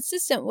that's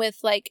consistent with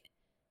like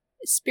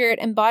spirit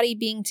and body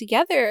being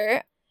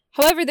together.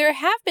 However, there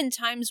have been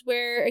times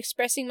where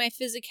expressing my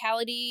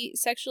physicality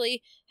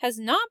sexually has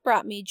not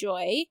brought me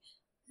joy.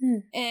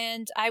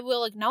 And I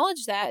will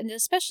acknowledge that. And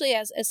especially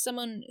as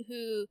someone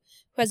who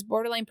has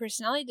borderline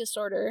personality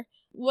disorder,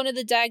 one of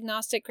the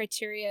diagnostic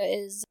criteria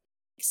is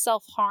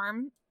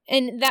self-harm.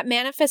 And that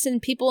manifests in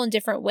people in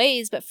different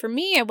ways. But for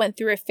me, I went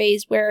through a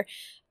phase where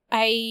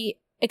I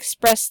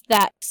expressed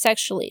that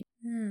sexually.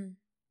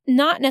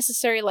 Not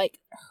necessarily like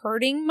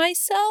hurting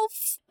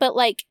myself, but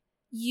like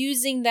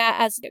using that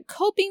as a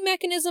coping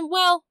mechanism.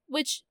 Well,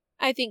 which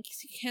I think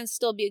can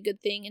still be a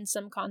good thing in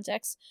some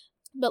contexts.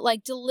 But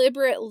like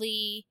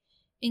deliberately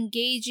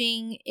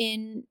engaging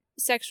in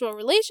sexual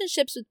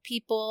relationships with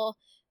people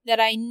that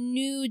I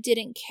knew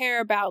didn't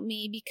care about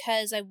me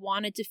because I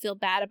wanted to feel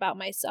bad about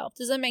myself.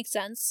 Does that make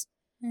sense?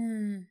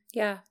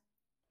 Yeah.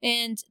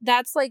 And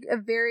that's like a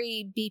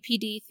very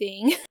BPD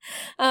thing,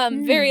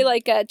 very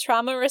like a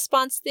trauma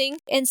response thing.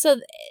 And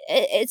so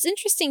it's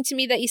interesting to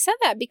me that you said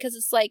that, because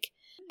it's like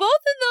both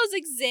of those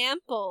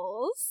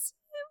examples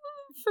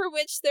for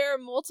which there are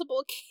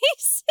multiple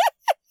cases.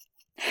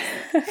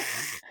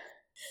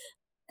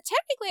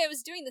 Technically, I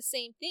was doing the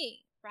same thing,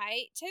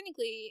 right?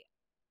 Technically,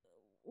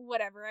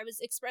 whatever. I was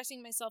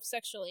expressing myself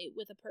sexually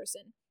with a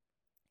person,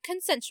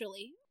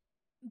 consensually.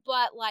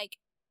 But, like,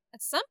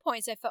 at some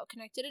points I felt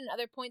connected and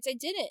other points I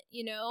didn't,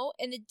 you know?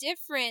 And the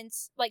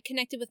difference, like,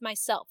 connected with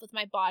myself, with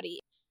my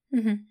body.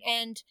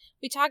 And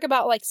we talk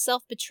about, like,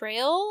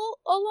 self-betrayal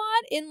a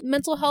lot in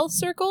mental health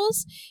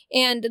circles.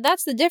 And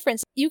that's the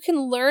difference. You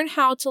can learn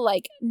how to,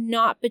 like,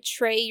 not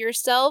betray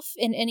yourself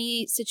in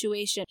any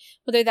situation,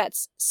 whether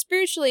that's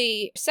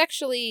spiritually,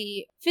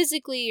 sexually,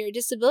 physically, or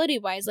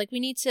disability-wise. Like, we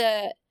need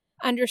to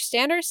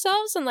understand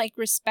ourselves and, like,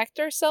 respect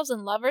ourselves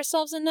and love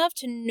ourselves enough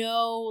to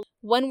know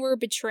when we're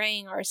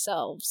betraying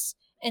ourselves.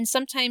 And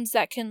sometimes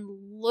that can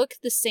look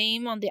the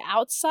same on the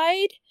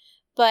outside,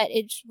 but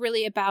it's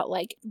really about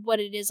like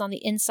what it is on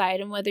the inside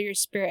and whether your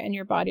spirit and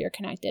your body are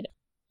connected.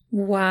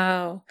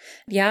 Wow.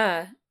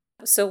 Yeah.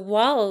 So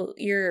while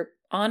you're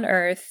on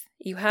earth,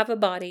 you have a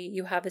body,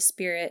 you have a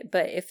spirit,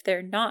 but if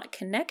they're not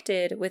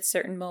connected with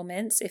certain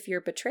moments, if you're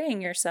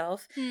betraying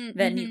yourself,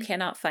 then you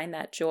cannot find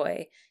that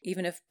joy.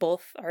 Even if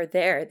both are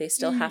there, they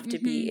still have to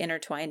be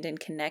intertwined and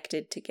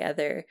connected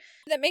together.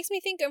 That makes me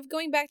think of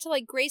going back to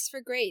like grace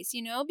for grace,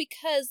 you know,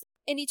 because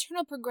in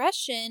eternal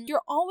progression,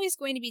 you're always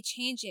going to be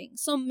changing.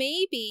 So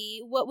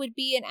maybe what would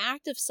be an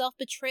act of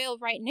self-betrayal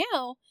right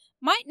now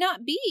might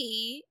not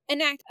be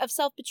an act of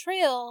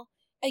self-betrayal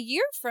a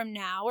year from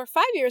now or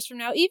 5 years from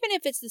now, even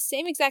if it's the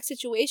same exact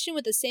situation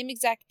with the same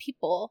exact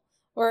people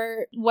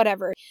or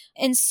whatever.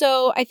 And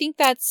so I think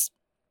that's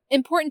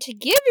important to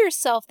give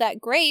yourself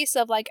that grace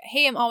of like,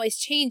 hey, I'm always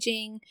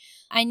changing.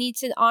 I need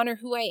to honor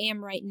who I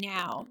am right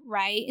now,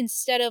 right?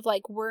 Instead of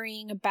like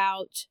worrying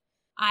about,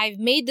 I've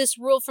made this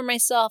rule for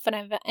myself and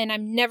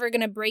I'm never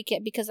going to break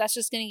it, because that's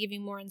just going to give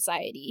you more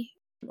anxiety,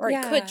 or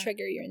it could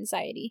trigger your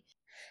anxiety.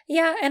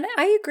 Yeah, and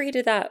I agree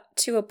to that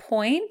to a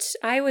point.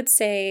 I would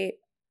say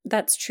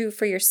that's true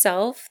for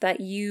yourself, that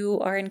you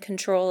are in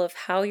control of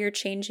how you're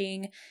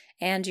changing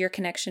and your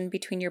connection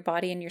between your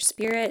body and your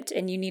spirit.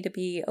 And you need to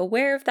be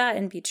aware of that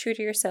and be true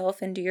to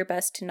yourself and do your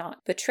best to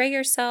not betray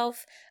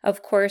yourself.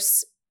 Of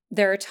course,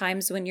 there are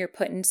times when you're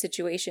put in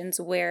situations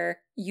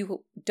where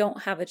you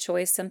don't have a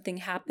choice. Something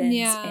happens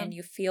and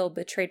you feel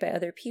betrayed by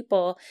other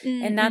people.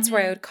 And that's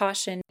where I would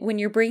caution, when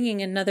you're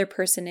bringing another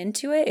person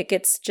into it, it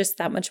gets just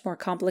that much more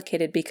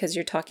complicated, because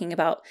you're talking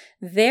about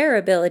their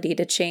ability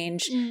to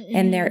change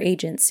and their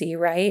agency,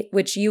 right?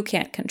 Which you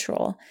can't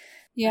control.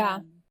 Yeah.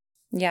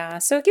 Yeah.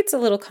 So it gets a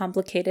little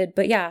complicated,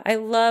 but yeah, I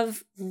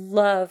love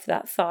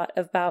that thought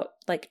about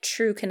like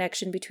true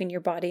connection between your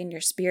body and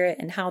your spirit,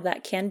 and how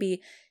that can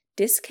be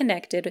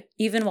disconnected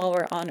even while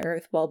we're on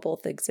earth, while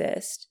both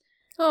exist.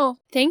 Oh,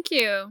 thank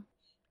you.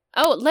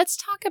 Oh, let's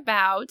talk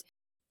about,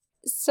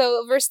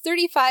 so verse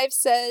 35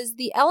 says,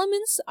 the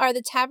elements are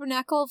the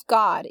tabernacle of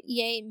God.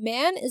 Yea,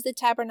 man is the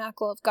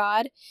tabernacle of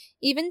God,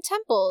 even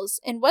temples.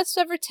 And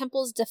whatsoever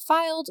temple is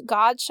defiled,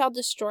 God shall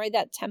destroy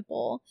that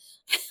temple.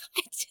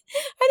 I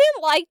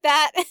didn't like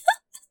that.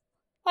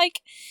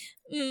 Like,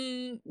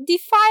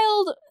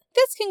 defiled,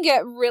 this can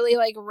get really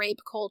like rape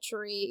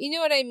culture-y. You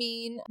know what I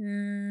mean?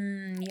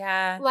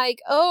 Yeah. Like,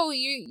 oh,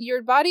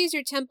 your body is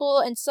your temple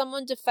and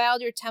someone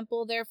defiled your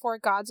temple, therefore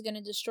God's going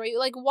to destroy you.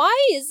 Like, why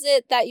is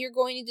it that you're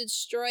going to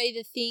destroy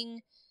the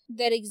thing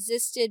that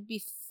existed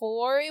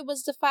before it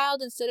was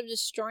defiled instead of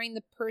destroying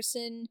the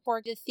person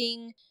or the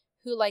thing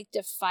who like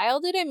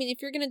defiled it? I mean,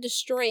 if you're going to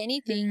destroy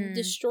anything,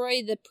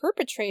 destroy the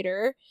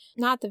perpetrator,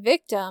 not the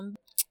victim.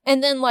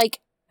 And then like,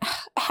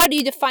 how do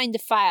you define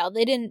defiled?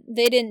 They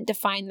didn't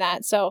define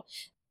that. So,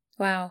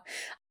 wow.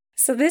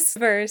 So this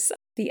verse,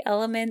 the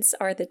elements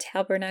are the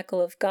tabernacle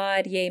of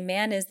God. Yea,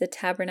 man is the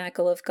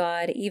tabernacle of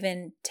God,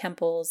 even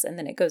temples. And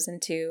then it goes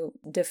into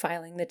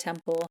defiling the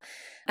temple.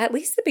 At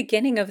least the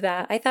beginning of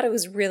that, I thought it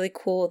was really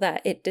cool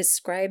that it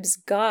describes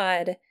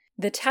God.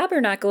 The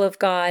tabernacle of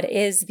God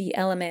is the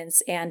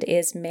elements and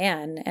is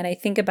man. And I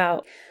think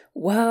about,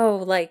 whoa,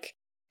 like,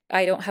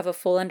 I don't have a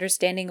full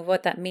understanding of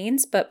what that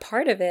means, but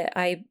part of it,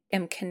 I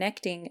am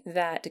connecting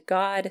that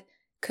God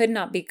could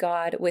not be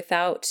God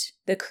without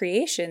the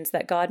creations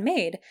that God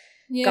made.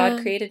 Yeah.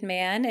 God created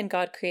man and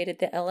God created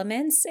the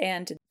elements,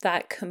 and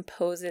that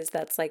composes,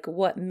 that's like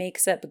what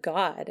makes up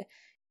God.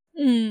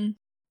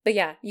 But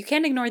yeah, you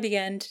can't ignore the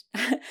end.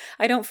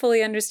 I don't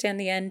fully understand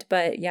the end,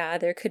 but yeah,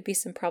 there could be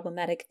some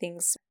problematic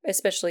things,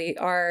 especially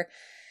our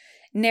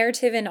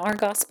narrative in our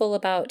gospel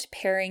about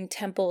pairing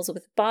temples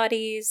with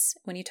bodies.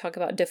 When you talk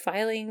about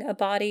defiling a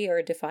body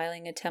or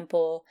defiling a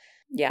temple,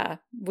 yeah,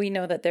 we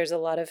know that there's a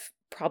lot of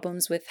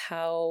problems with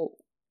how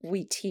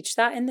we teach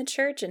that in the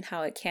church and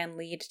how it can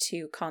lead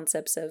to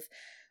concepts of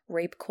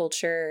rape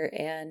culture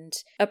and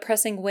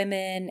oppressing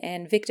women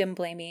and victim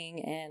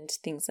blaming and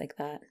things like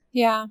that.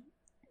 Yeah.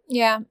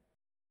 Yeah.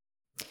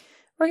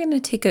 We're going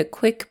to take a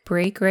quick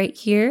break right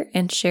here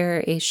and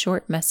share a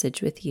short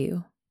message with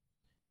you.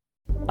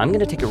 I'm going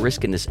to take a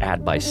risk in this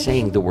ad by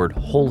saying the word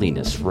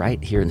holiness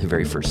right here in the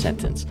very first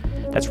sentence.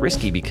 That's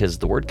risky because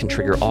the word can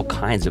trigger all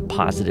kinds of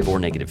positive or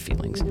negative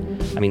feelings.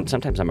 I mean,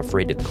 sometimes I'm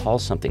afraid to call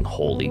something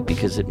holy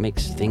because it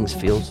makes things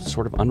feel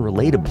sort of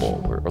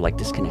unrelatable or like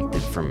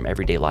disconnected from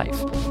everyday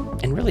life.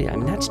 And really, I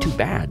mean, that's too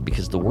bad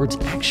because the word's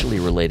actually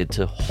related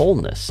to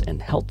wholeness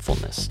and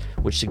healthfulness,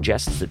 which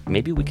suggests that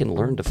maybe we can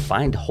learn to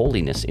find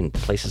holiness in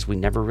places we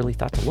never really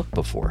thought to look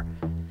before.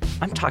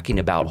 I'm talking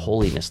about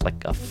holiness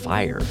like a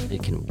fire.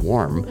 It can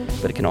warm,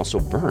 but it can also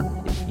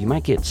burn. You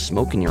might get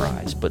smoke in your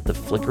eyes, but the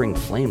flickering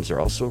flames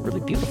are also really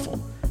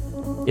beautiful.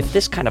 If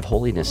this kind of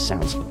holiness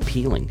sounds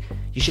appealing,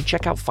 you should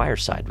check out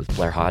Fireside with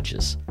Blair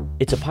Hodges.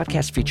 It's a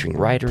podcast featuring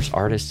writers,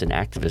 artists, and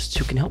activists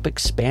who can help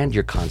expand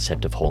your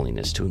concept of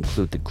holiness to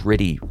include the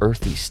gritty,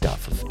 earthy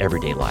stuff of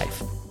everyday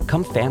life.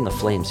 Come fan the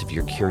flames of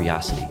your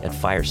curiosity at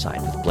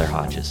Fireside with Blair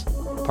Hodges,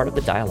 part of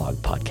the Dialogue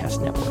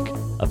Podcast Network,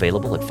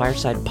 available at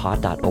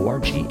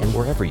firesidepod.org and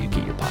wherever you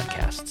get your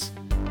podcasts.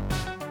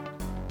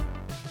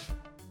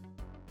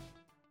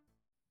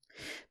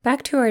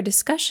 Back to our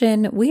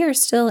discussion, we are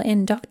still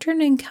in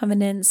Doctrine and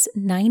Covenants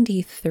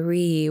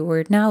 93.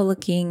 We're now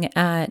looking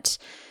at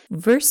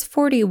verse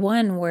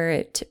 41, where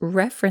it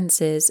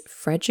references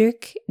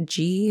Frederick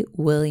G.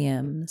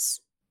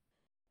 Williams.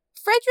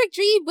 Frederick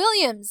G.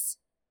 Williams.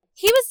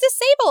 He was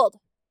disabled.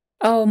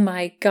 Oh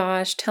my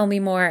gosh, tell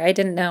me more. I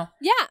didn't know.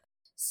 Yeah.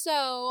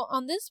 So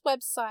on this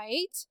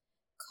website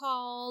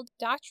called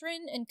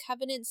Doctrine and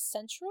Covenants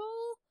Central,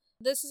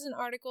 this is an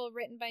article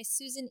written by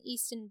Susan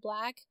Easton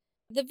Black.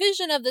 The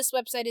vision of this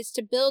website is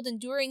to build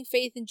enduring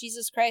faith in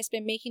Jesus Christ by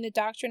making the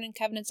Doctrine and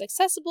Covenants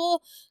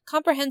accessible,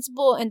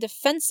 comprehensible, and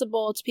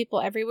defensible to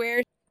people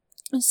everywhere.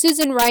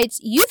 Susan writes,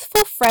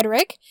 youthful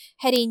Frederick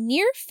had a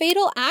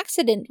near-fatal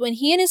accident when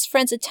he and his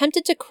friends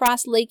attempted to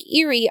cross Lake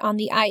Erie on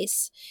the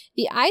ice.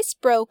 The ice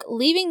broke,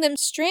 leaving them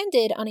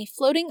stranded on a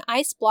floating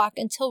ice block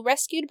until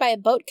rescued by a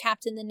boat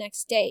captain the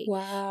next day.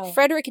 Wow.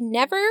 Frederick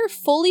never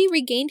fully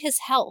regained his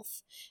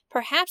health.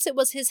 Perhaps it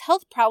was his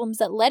health problems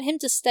that led him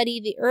to study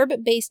the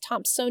herb-based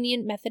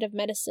Thompsonian method of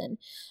medicine.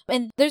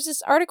 And there's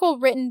this article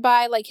written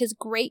by like his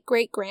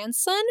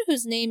great-great-grandson,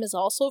 whose name is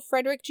also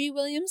Frederick G.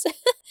 Williams.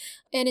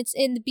 And it's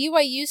in the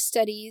BYU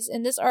studies.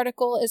 And this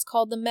article is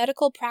called The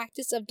Medical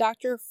Practice of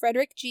Dr.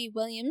 Frederick G.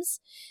 Williams.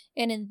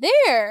 And in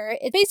there,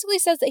 it basically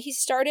says that he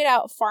started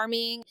out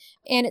farming.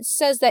 And it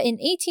says that in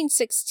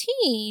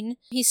 1816,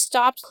 he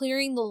stopped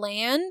clearing the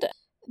land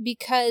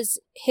because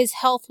his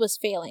health was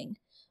failing.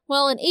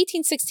 Well, in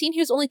 1816, he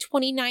was only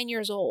 29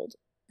 years old.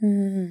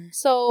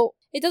 So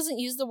it doesn't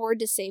use the word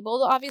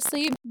disabled,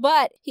 obviously,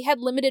 but he had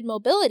limited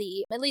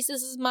mobility. At least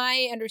this is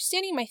my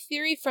understanding, my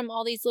theory from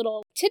all these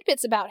little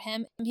tidbits about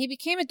him. He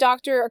became a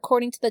doctor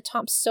according to the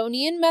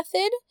Thompsonian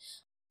method.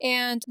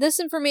 And this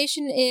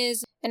information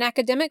is an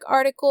academic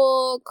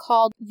article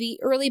called The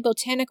Early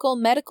Botanical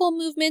Medical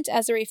Movement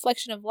as a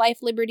Reflection of Life,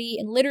 Liberty,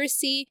 and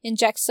Literacy in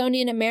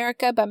Jacksonian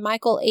America by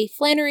Michael A.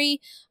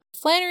 Flannery.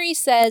 Flannery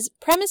says,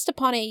 premised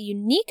upon a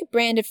unique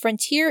brand of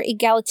frontier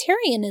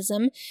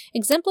egalitarianism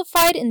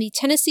exemplified in the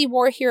Tennessee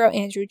war hero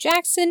Andrew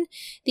Jackson,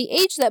 the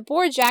age that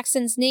bore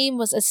Jackson's name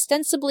was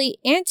ostensibly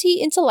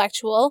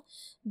anti-intellectual,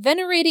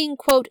 venerating,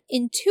 quote,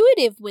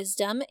 intuitive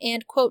wisdom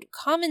and, quote,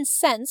 common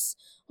sense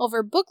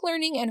over book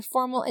learning and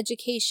formal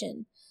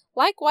education.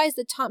 Likewise,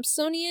 the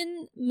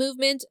Thompsonian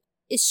movement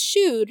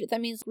eschewed, that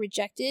means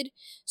rejected,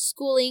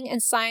 schooling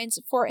and science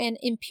for an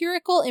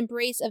empirical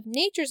embrace of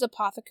nature's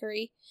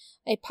apothecary,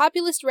 a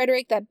populist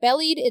rhetoric that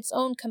bellied its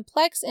own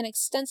complex and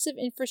extensive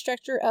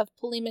infrastructure of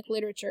polemic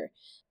literature.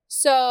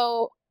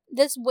 So,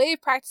 this way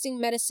of practicing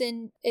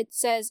medicine, it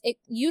says, it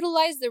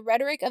utilized the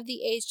rhetoric of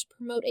the age to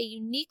promote a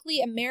uniquely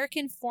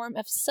American form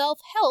of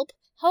self-help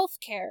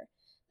healthcare.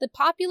 The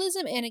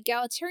populism and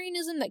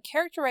egalitarianism that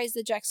characterized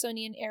the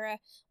Jacksonian era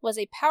was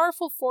a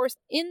powerful force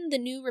in the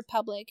new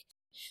republic,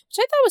 which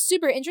I thought was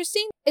super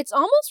interesting. It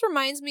almost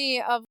reminds me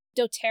of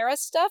doTERRA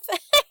stuff.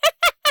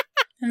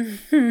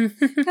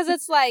 Because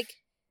it's like,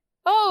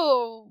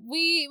 oh,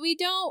 we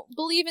don't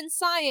believe in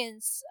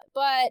science,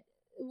 but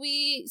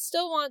we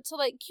still want to,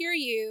 like, cure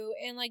you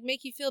and, like,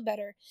 make you feel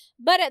better.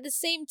 But at the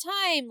same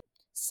time,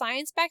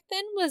 science back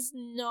then was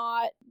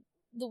not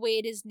the way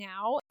it is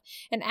now.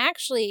 And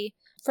actually,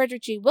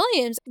 Frederick G.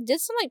 Williams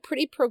did some, like,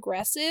 pretty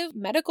progressive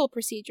medical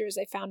procedures,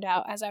 I found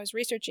out as I was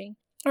researching.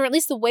 Or at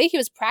least the way he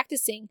was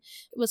practicing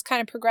was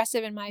kind of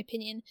progressive, in my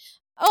opinion.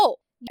 Oh,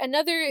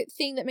 another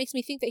thing that makes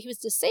me think that he was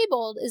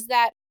disabled is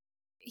that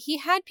he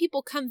had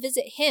people come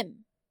visit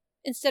him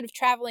instead of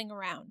traveling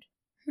around.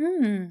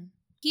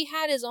 He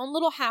had his own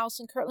little house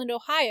in Kirtland,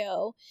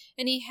 Ohio,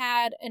 and he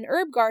had an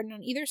herb garden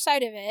on either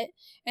side of it,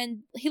 and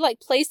he, like,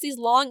 placed these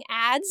long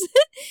ads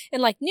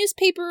in, like,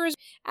 newspapers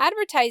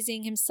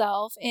advertising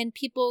himself, and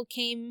people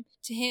came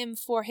to him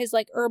for his,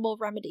 like, herbal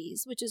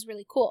remedies, which is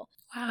really cool.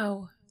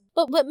 Wow.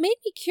 But what made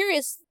me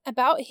curious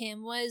about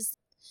him was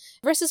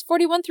verses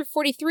 41 through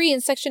 43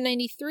 in section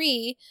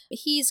 93,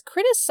 he's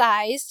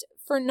criticized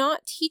for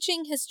not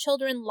teaching his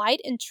children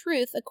light and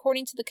truth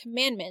according to the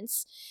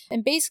commandments,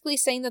 and basically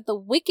saying that the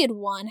wicked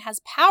one has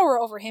power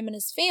over him and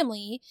his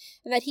family,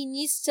 and that he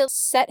needs to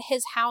set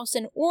his house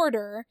in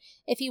order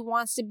if he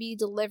wants to be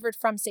delivered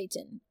from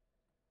Satan.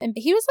 And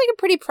he was, like, a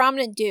pretty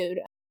prominent dude.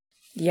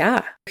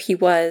 Yeah, he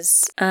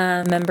was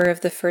a member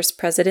of the first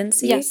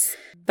presidency. Yes.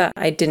 But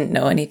I didn't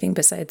know anything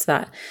besides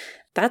that.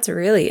 That's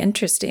really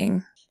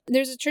interesting.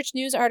 There's a Church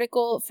News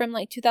article from,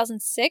 like,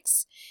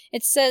 2006.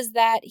 It says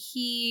that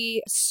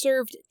he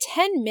served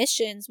 10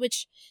 missions,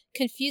 which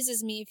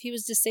confuses me. If he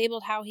was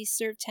disabled, how he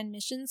served 10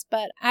 missions.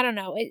 But I don't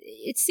know.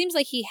 It seems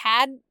like he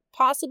had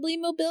possibly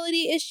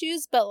mobility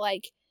issues, but,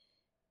 like,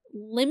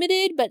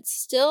 limited, but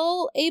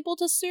still able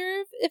to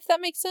serve, if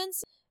that makes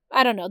sense.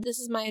 I don't know. This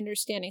is my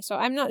understanding, so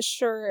I'm not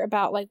sure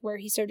about, like, where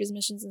he served his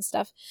missions and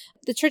stuff.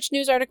 The Church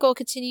News article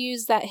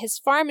continues that his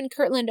farm in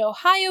Kirtland,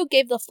 Ohio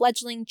gave the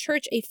fledgling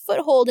church a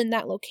foothold in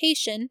that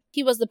location.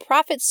 He was the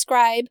prophet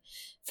scribe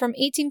from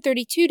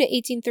 1832 to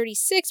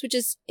 1836, which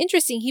is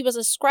interesting. He was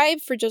a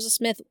scribe for Joseph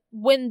Smith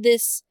when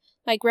this,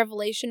 like,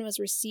 revelation was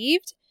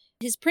received.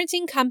 His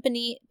printing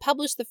company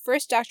published the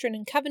first Doctrine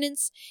and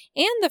Covenants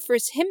and the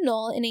first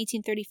hymnal in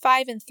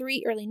 1835 in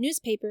 3 early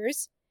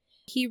newspapers.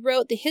 He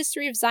wrote The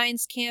History of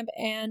Zion's Camp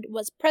and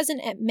was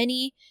present at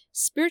many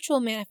spiritual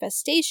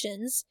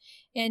manifestations.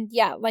 And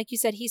yeah, like you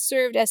said, he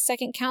served as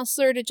second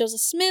counselor to Joseph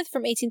Smith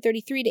from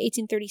 1833 to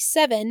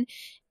 1837.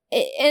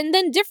 And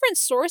then different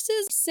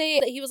sources say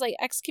that he was, like,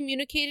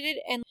 excommunicated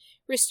and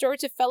restored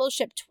to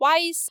fellowship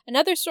twice.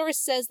 Another source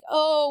says,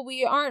 oh,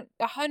 we aren't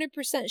 100%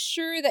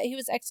 sure that he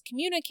was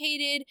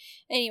excommunicated.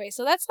 Anyway,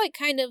 so that's, like,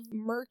 kind of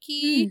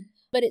murky,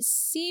 but it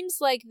seems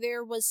like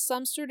there was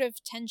some sort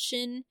of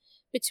tension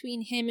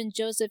between him and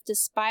Joseph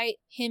despite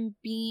him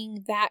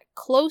being that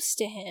close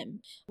to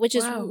him, which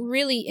is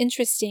really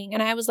interesting.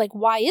 And I was like,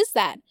 why is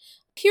that?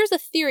 Here's a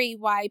theory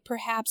why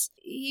perhaps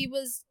he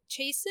was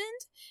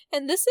chastened.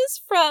 And this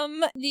is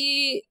from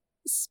the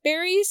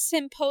Sperry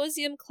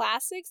Symposium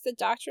Classics, the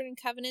Doctrine and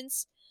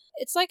Covenants.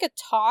 It's like a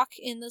talk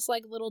in this,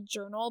 like, little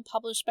journal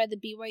published by the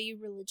BYU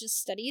Religious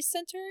Studies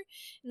Center.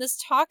 And this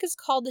talk is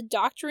called The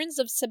Doctrines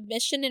of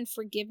Submission and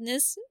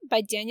Forgiveness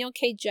by Daniel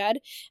K. Judd.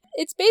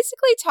 It's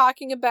basically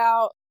talking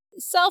about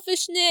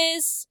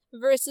selfishness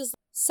versus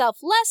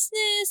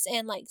selflessness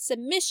and, like,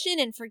 submission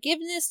and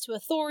forgiveness to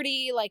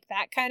authority, like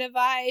that kind of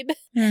vibe.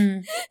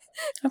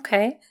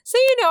 Okay. So,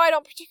 you know, I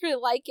don't particularly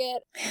like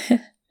it.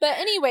 But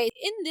anyway,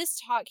 in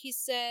this talk, he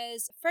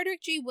says,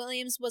 Frederick G.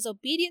 Williams was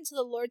obedient to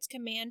the Lord's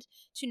command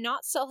to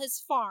not sell his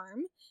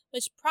farm,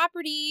 which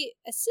property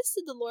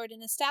assisted the Lord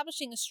in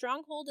establishing a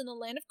stronghold in the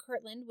land of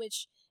Kirtland,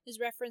 which is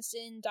referenced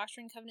in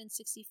Doctrine and Covenants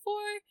 64.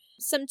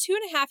 Some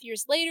 2.5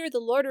 years later, the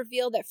Lord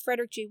revealed that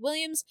Frederick G.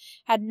 Williams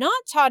had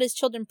not taught his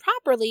children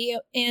properly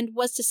and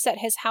was to set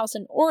his house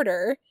in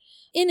order.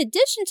 In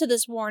addition to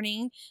this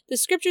warning, the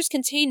scriptures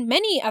contain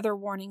many other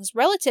warnings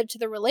relative to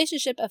the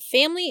relationship of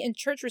family and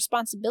church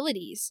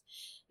responsibilities.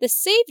 The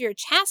Savior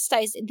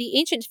chastised the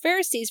ancient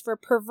Pharisees for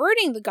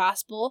perverting the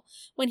gospel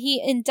when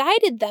he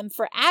indicted them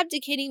for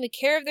abdicating the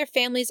care of their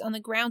families on the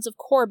grounds of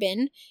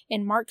Corban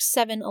in Mark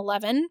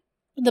 7:11.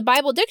 The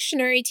Bible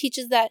Dictionary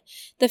teaches that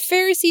the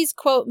Pharisees,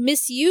 quote,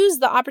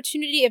 misused the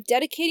opportunity of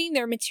dedicating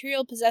their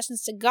material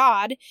possessions to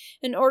God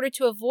in order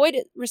to avoid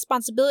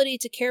responsibility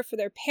to care for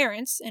their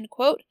parents, end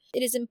quote.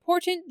 It is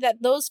important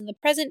that those in the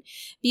present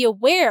be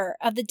aware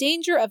of the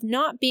danger of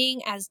not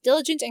being as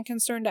diligent and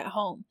concerned at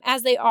home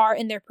as they are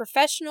in their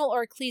professional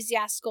or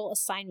ecclesiastical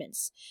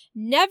assignments.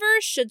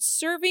 Never should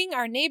serving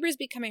our neighbors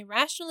become a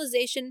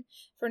rationalization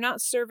for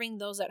not serving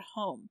those at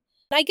home.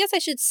 I guess I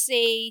should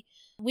say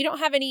we don't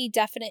have any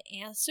definite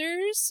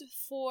answers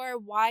for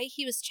why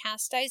he was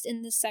chastised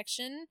in this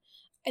section.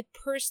 I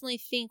personally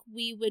think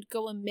we would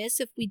go amiss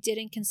if we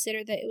didn't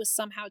consider that it was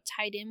somehow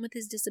tied in with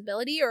his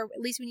disability, or at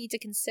least we need to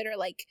consider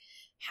like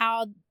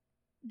how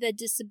the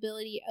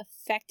disability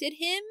affected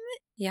him.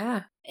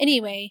 Yeah.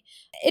 Anyway,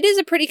 it is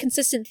a pretty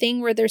consistent thing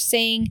where they're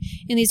saying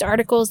in these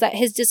articles that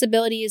his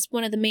disability is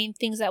one of the main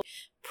things that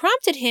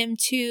prompted him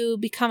to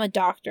become a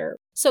doctor.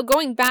 So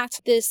going back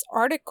to this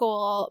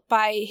article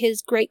by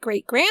his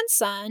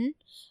great-great-grandson,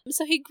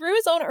 so he grew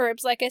his own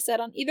herbs, like I said,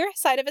 on either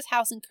side of his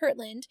house in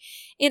Kirtland,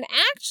 and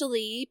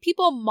actually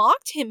people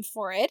mocked him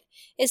for it,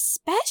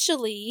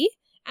 especially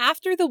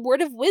after the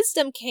word of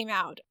wisdom came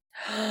out.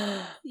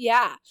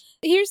 Yeah.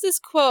 Here's this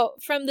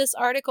quote from this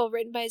article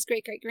written by his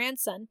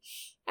great-great-grandson.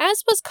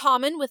 As was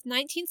common with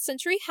 19th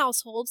century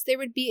households, there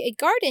would be a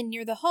garden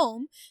near the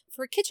home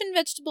for kitchen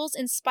vegetables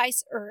and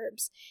spice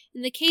herbs.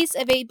 In the case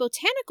of a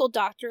botanical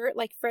doctor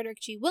like Frederick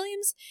G.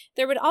 Williams,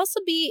 there would also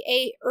be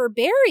a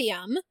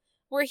herbarium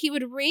where he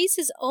would raise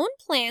his own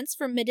plants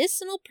for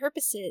medicinal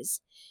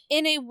purposes.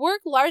 In a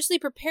work largely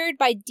prepared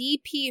by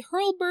D.P.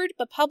 Hurlburt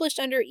but published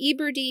under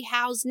Eber D.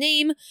 Howe's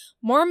name,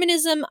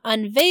 Mormonism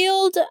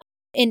Unveiled,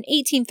 in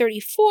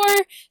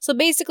 1834. So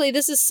basically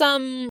this is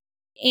some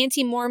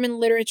anti-Mormon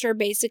literature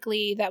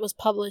basically that was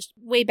published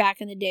way back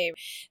in the day.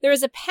 There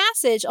is a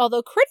passage,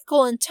 although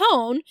critical in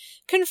tone,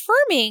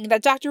 confirming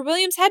that Dr.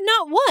 Williams had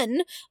not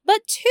one,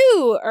 but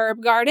 2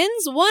 herb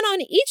gardens, one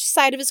on each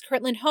side of his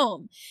Kirtland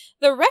home.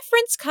 The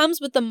reference comes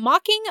with the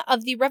mocking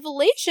of the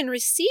revelation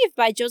received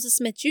by Joseph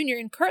Smith Jr.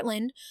 in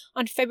Kirtland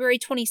on February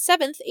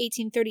 27th,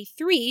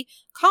 1833,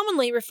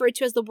 commonly referred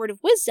to as the Word of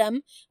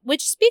Wisdom,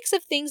 which speaks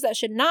of things that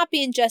should not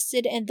be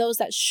ingested and those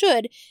that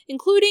should,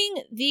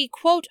 including the,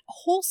 quote,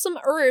 wholesome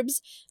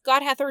herbs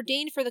God hath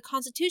ordained for the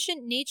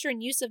constitution, nature,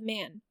 and use of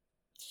man.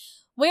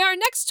 We are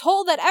next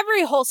told that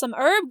every wholesome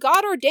herb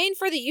God ordained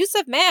for the use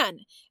of man,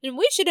 and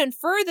we should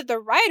infer that the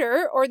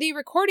writer or the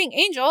recording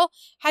angel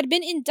had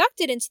been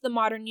inducted into the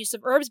modern use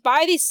of herbs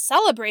by the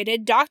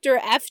celebrated Dr.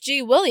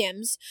 F.G.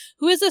 Williams,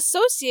 who is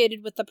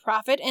associated with the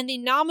prophet and the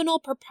nominal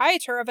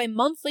proprietor of a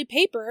monthly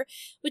paper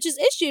which is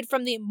issued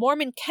from the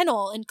Mormon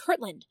Kennel in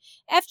Kirtland.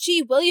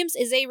 F.G. Williams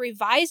is a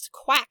revised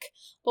quack,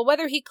 but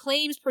whether he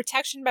claims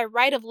protection by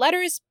right of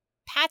letters,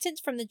 patent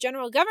from the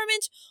general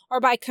government,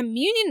 or by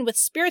communion with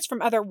spirits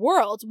from other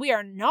worlds, we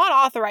are not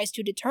authorized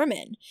to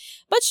determine,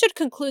 but should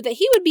conclude that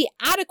he would be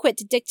adequate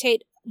to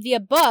dictate the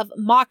above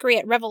mockery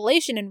at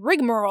revelation and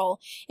rigmarole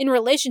in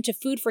relation to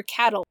food for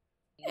cattle.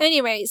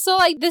 Anyway, so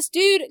this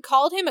dude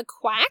called him a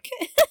quack.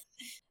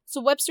 So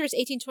Webster's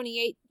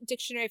 1828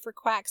 dictionary for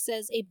quack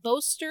says a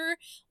boaster,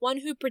 one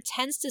who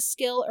pretends to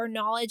skill or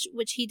knowledge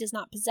which he does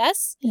not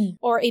possess,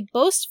 or a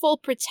boastful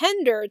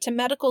pretender to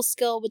medical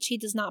skill which he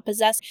does not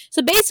possess.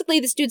 So basically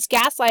this dude's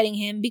gaslighting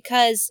him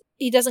because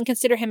he doesn't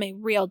consider him a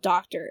real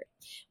doctor.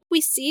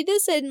 We see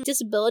this in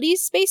disability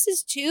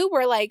spaces too,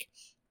 where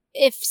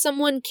if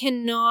someone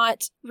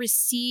cannot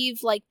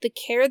receive the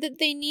care that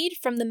they need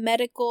from the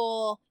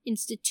medical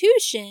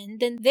institution,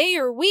 then they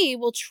or we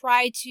will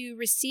try to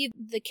receive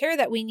the care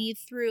that we need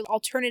through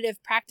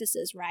alternative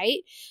practices,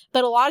 right?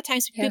 But a lot of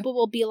times people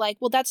will be like,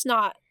 well, that's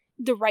not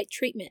the right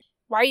treatment.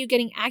 Why are you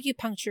getting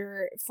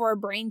acupuncture for a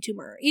brain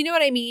tumor? You know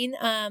what I mean?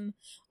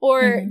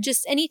 Or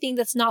just anything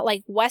that's not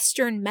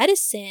Western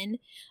medicine.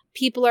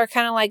 People are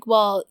kind of like,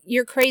 well,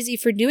 you're crazy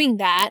for doing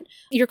that.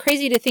 You're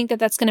crazy to think that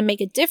that's going to make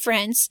a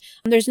difference.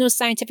 There's no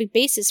scientific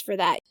basis for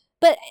that.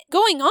 But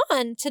going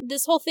on to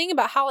this whole thing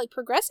about how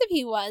progressive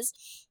he was,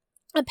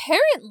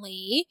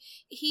 apparently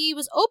he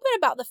was open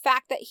about the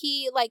fact that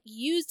he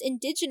used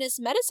indigenous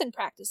medicine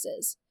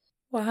practices.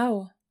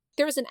 Wow.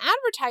 There was an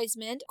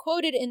advertisement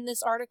quoted in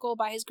this article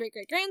by his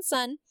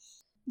great-great-grandson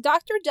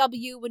Dr.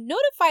 W would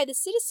notify the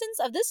citizens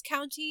of this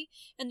county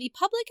and the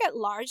public at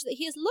large that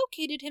he has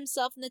located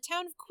himself in the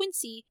town of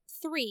Quincy,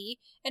 3,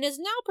 and is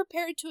now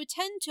prepared to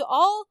attend to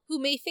all who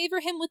may favor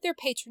him with their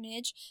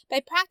patronage by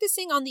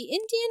practicing on the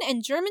Indian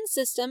and German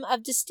system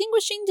of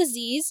distinguishing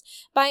disease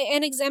by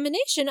an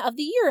examination of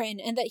the urine,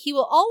 and that he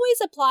will always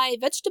apply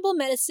vegetable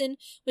medicine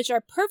which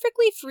are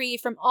perfectly free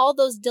from all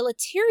those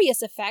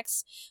deleterious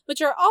effects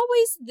which are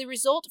always the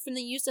result from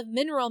the use of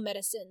mineral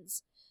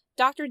medicines.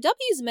 Dr.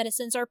 W's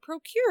medicines are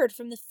procured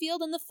from the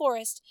field and the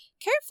forest,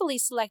 carefully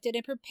selected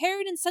and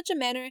prepared in such a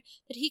manner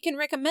that he can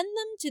recommend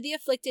them to the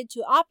afflicted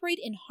to operate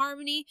in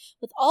harmony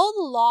with all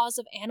the laws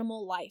of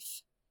animal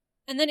life.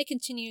 And then it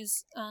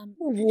continues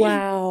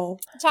wow.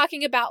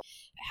 talking about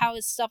how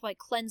his stuff like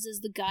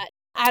cleanses the gut.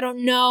 I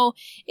don't know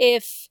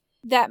if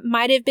that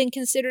might have been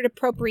considered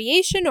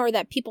appropriation or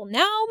that people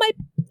now might,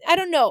 I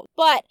don't know.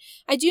 But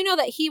I do know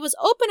that he was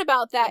open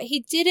about that.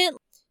 He didn't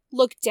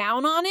look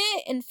down on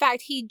it. In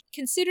fact, he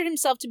considered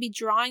himself to be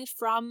drawing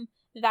from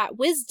that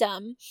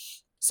wisdom.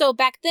 So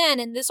back then,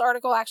 and this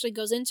article actually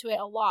goes into it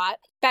a lot,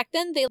 back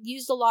then they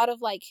used a lot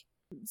of like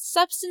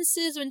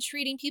substances when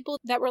treating people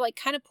that were like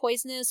kind of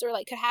poisonous or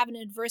like could have an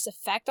adverse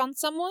effect on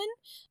someone.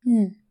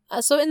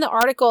 So in the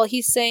article,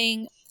 he's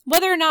saying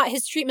whether or not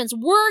his treatments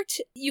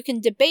worked, you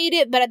can debate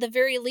it, but at the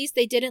very least,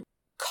 they didn't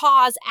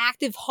cause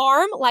active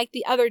harm like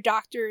the other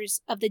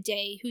doctors of the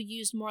day who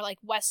used more like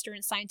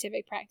Western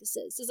scientific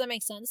practices. Does that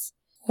make sense?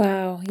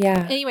 Wow,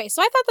 yeah. Anyway,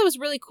 so I thought that was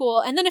really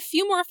cool. And then a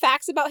few more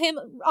facts about him.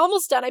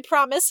 Almost done, I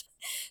promise.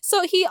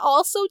 So he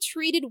also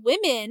treated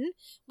women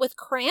with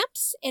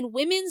cramps and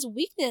women's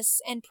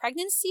weakness and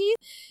pregnancy.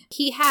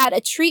 He had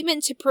a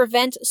treatment to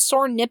prevent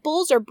sore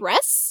nipples or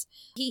breasts.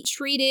 He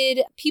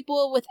treated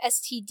people with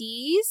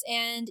STDs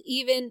and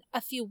even a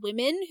few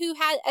women who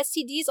had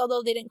STDs,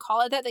 although they didn't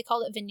call it that. They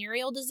called it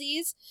venereal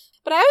disease.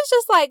 But I was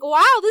just like,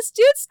 wow, this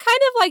dude's kind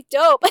of like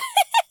dope.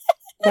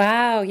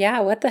 Wow,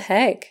 yeah, what the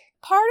heck?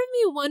 Part of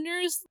me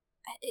wonders,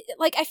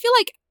 like, I feel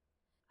like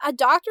a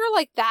doctor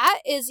like that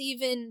is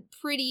even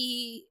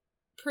pretty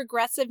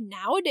progressive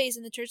nowadays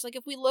in the church. Like,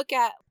 if we look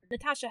at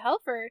Natasha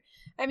Helfer,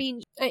 I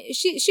mean,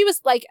 she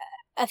was like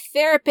a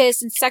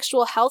therapist in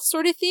sexual health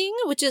sort of thing,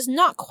 which is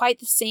not quite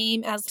the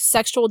same as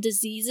sexual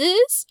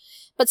diseases,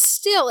 but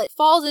still it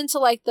falls into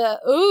like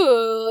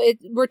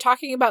we're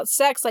talking about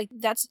sex, like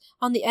that's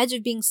on the edge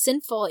of being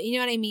sinful, you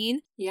know what I mean?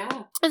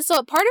 Yeah. And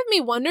so part of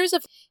me wonders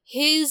if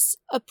his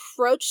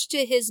approach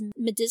to his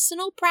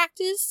medicinal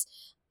practice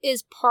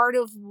is part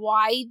of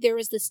why there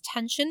is this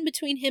tension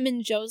between him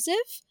and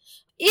Joseph,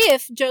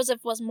 if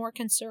Joseph was more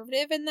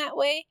conservative in that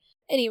way.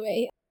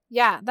 Anyway,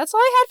 yeah, that's all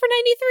I had for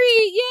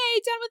 93.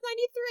 Yay, done with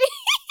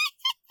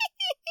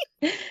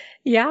 93.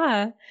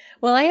 Yeah.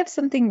 Well, I have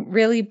something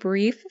really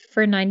brief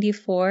for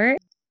 94.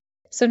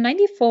 So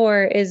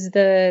 94 is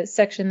the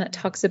section that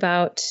talks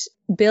about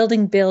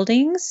building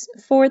buildings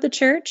for the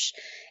church,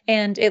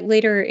 and it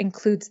later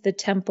includes the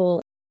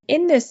temple.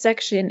 In this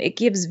section, it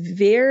gives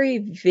very,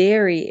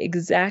 very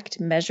exact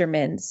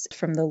measurements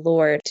from the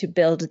Lord to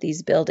build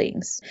these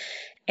buildings.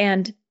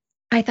 And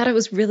I thought it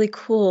was really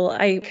cool.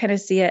 I kind of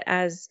see it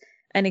as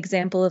an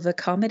example of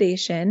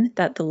accommodation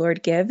that the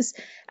Lord gives.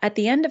 At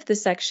the end of the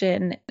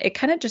section, it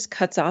kind of just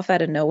cuts off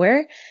out of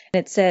nowhere.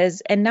 And it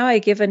says, "And now I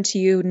give unto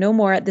you no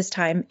more at this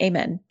time.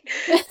 Amen."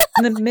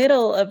 In the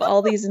middle of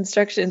all these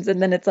instructions.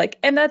 And then it's like,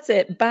 and that's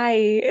it.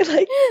 Bye.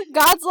 Like,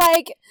 God's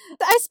like,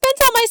 I spent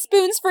all my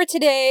spoons for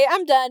today.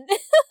 I'm done.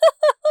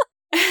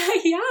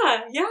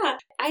 Yeah.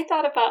 I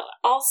thought about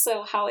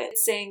also how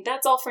it's saying,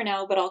 that's all for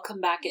now, but I'll come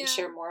back and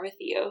share more with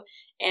you.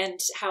 And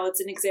how it's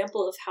an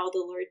example of how the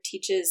Lord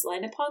teaches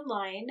line upon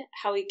line,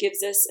 how he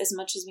gives us as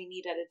much as we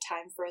need at a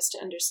time for us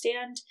to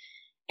understand,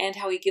 and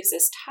how he gives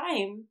us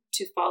time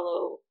to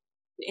follow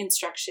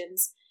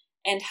instructions,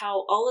 and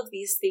how all of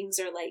these things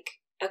are like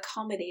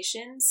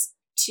accommodations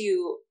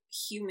to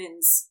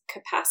humans'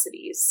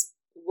 capacities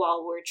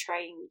while we're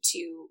trying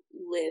to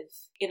live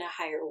in a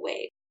higher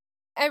way.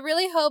 I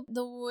really hope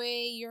the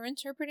way you're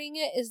interpreting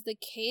it is the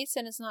case,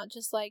 and it's not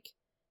just like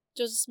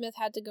Joseph Smith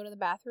had to go to the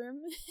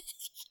bathroom.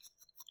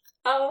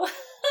 Oh.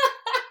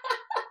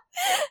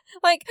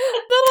 Like,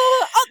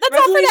 that's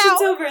all for now.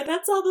 Over.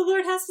 That's all the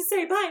Lord has to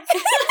say. Bye.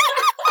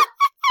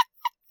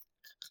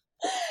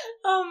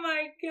 Oh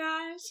my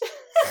gosh.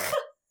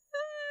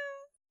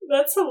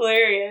 That's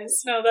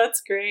hilarious. No,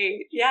 that's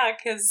great. Yeah,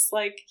 because,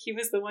 like, he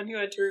was the one who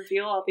had to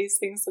reveal all these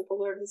things that the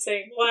Lord was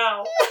saying.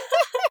 Wow.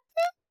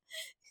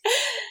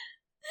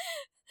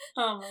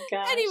 Oh my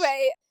gosh.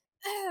 Anyway.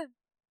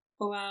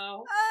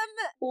 Wow.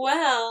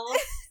 Well.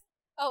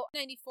 Oh,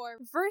 94.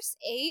 Verse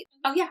 8.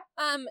 Oh, yeah.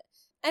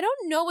 I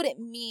don't know what it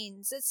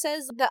means. It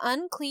says the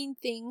unclean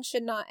thing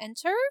should not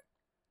enter.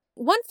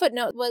 One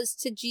footnote was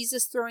to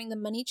Jesus throwing the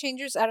money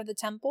changers out of the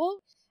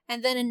temple.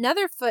 And then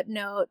another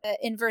footnote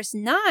in verse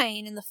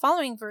 9 in the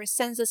following verse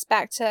sends us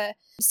back to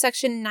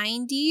section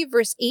 90,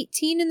 verse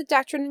 18 in the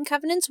Doctrine and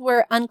Covenants,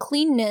 where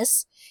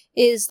uncleanness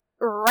is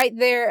right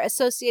there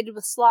associated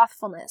with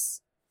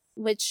slothfulness,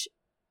 which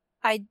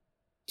I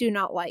do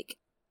not like.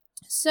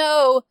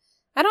 So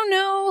I don't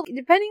know.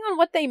 Depending on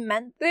what they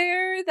meant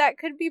there, that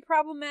could be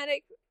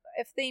problematic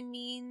if they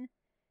mean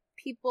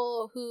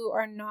people who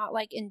are not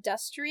like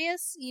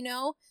industrious,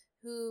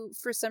 who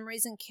for some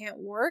reason can't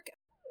work.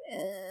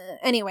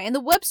 Anyway, and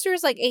the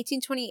Webster's like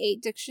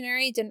 1828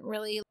 dictionary didn't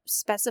really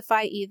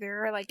specify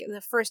either. Like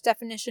the first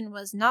definition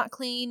was not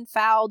clean,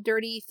 foul,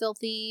 dirty,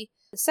 filthy.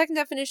 The second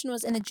definition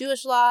was in the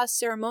Jewish law,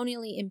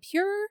 ceremonially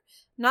impure,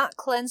 not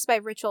cleansed by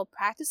ritual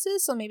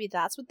practices. So maybe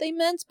that's what they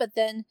meant. But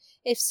then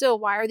if so,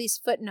 why are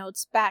these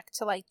footnotes back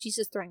to like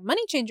Jesus throwing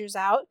money changers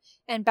out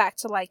and back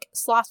to like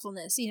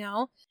slothfulness,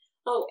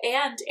 Oh,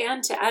 and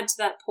to add to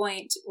that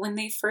point, when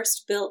they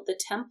first built the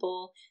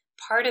temple,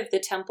 part of the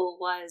temple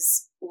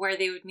was where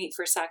they would meet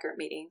for sacrament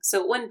meeting.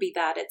 So it wouldn't be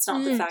that. It's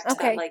not the fact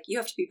that like you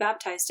have to be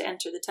baptized to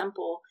enter the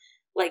temple.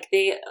 Like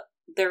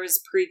there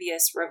was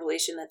previous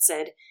revelation that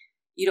said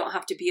you don't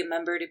have to be a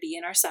member to be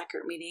in our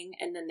sacrament meeting,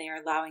 and then they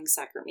are allowing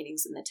sacrament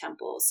meetings in the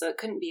temple. So it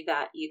couldn't be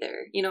that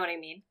either. You know what I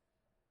mean?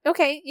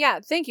 Okay,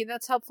 yeah, thank you.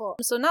 That's helpful.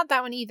 So not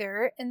that one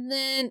either. And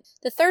then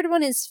the third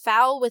one is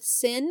foul with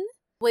sin,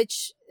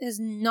 which is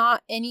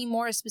not any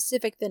more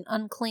specific than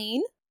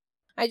unclean.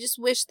 I just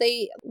wish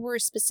they were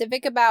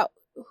specific about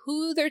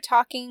who they're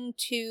talking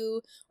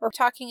to or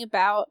talking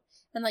about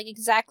and like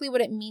exactly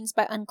what it means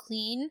by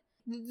unclean.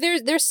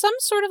 There's some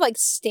sort of like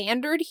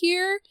standard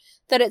here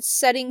that it's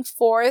setting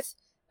forth,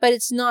 but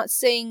it's not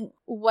saying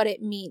what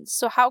it means.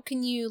 So how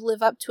can you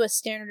live up to a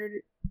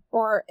standard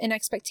or an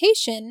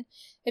expectation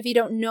if you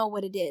don't know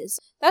what it is?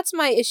 That's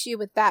my issue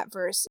with that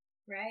verse.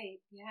 Right,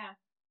 yeah.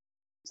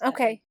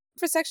 Okay.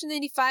 For section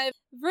 95,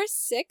 verse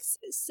 6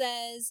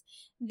 says,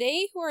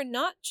 "They who are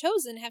not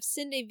chosen have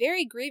sinned a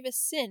very grievous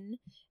sin,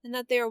 and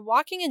that they are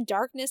walking in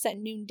darkness at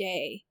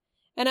noonday."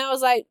 And I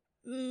was like,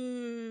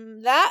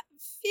 that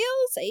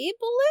feels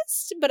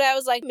ableist, but I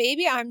was like,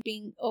 maybe I'm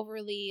being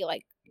overly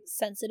like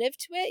sensitive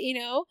to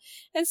it,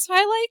 And so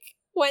I like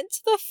went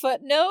to the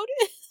footnote.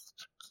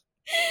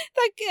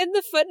 And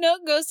the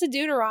footnote goes to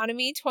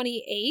Deuteronomy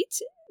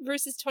 28,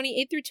 verses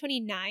 28 through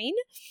 29,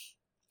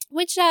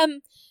 which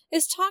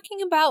is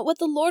talking about what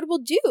the Lord will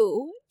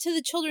do to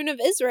the children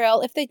of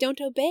Israel if they don't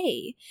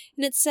obey.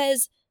 And it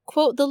says,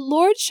 quote, "The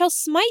Lord shall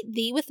smite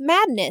thee with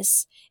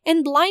madness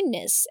and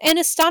blindness and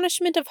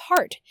astonishment of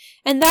heart,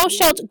 and thou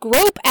shalt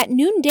grope at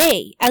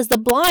noonday as the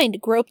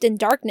blind groped in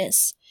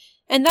darkness.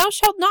 And thou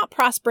shalt not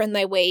prosper in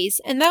thy ways,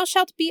 and thou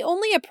shalt be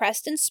only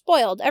oppressed and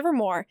spoiled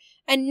evermore,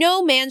 and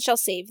no man shall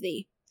save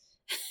thee."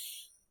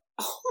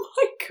 Oh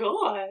my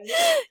God.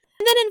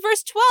 And then in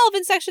verse 12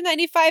 in section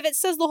 95, it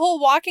says the whole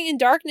walking in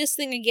darkness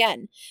thing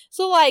again.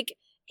 So, like,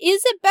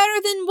 is it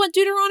better than what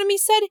Deuteronomy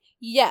said?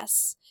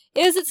 Yes.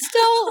 Is it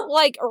still,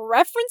 like,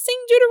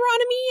 referencing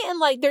Deuteronomy? And,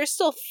 like, there's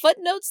still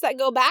footnotes that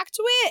go back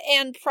to it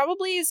and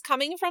probably is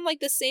coming from,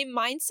 like, the same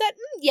mindset?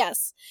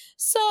 Yes.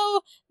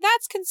 So,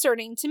 that's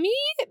concerning to me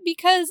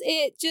because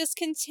it just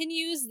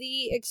continues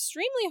the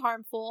extremely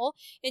harmful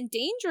and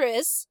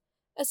dangerous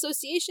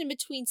association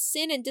between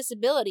sin and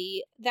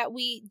disability, that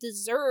we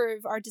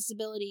deserve our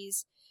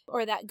disabilities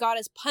or that God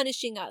is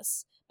punishing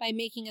us by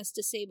making us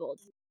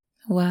disabled.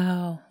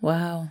 Wow.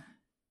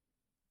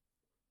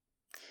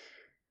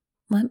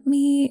 I'm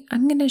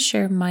going to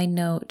share my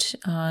note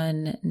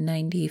on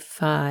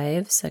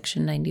 95,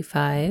 section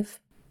 95.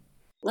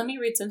 Let me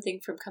read something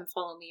from Come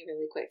Follow Me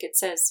really quick. It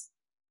says,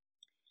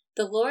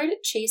 "The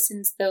Lord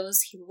chastens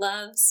those he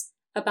loves.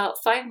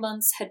 About 5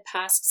 months had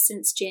passed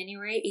since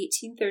January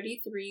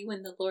 1833,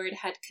 when the Lord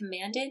had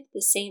commanded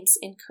the saints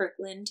in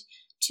Kirkland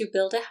to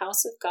build a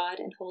house of God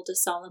and hold a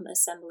solemn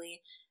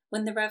assembly.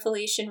 When the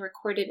revelation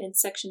recorded in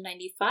section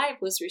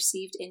 95 was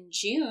received in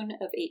June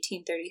of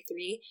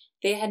 1833,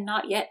 they had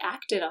not yet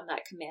acted on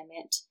that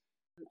commandment."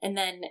 And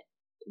then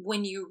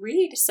when you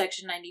read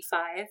section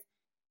 95,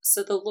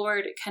 so the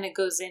Lord kind of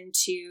goes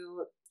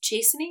into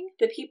chastening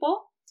the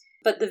people.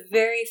 But the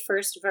very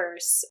first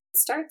verse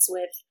starts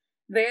with,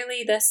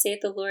 "Verily thus saith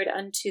the Lord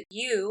unto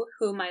you,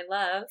 whom I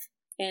love,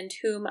 and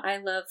whom I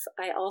love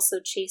I also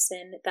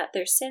chasten, that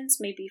their sins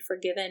may be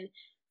forgiven.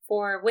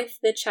 For with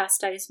the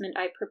chastisement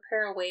I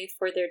prepare a way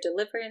for their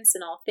deliverance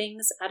in all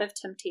things out of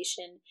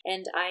temptation,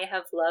 and I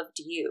have loved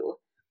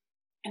you."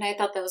 And I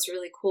thought that was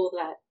really cool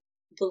that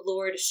the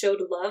Lord showed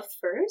love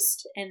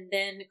first and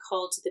then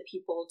called the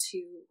people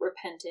to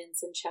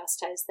repentance and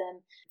chastised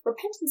them.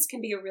 Repentance can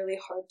be a really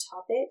hard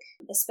topic,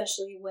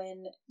 especially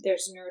when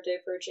there's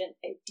neurodivergent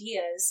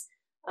ideas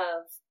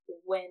of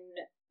when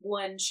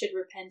one should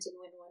repent and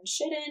when one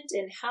shouldn't,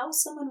 and how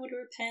someone would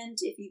repent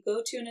if you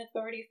go to an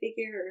authority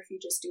figure or if you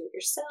just do it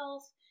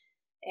yourself.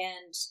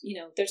 And,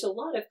 there's a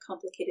lot of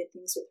complicated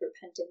things with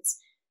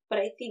repentance. But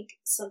I think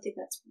something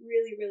that's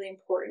really, really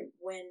important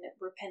when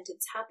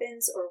repentance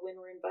happens or when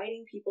we're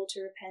inviting people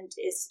to repent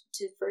is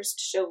to first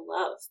show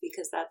love,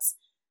 because that's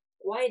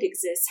why it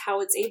exists, how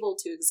it's able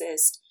to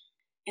exist.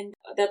 And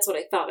that's what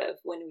I thought of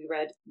when we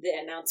read the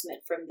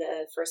announcement from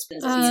the first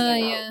business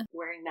about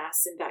wearing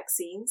masks and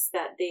vaccines,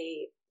 that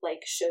they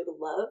showed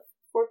love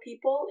for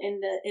people in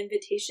the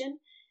invitation.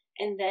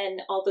 And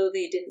then although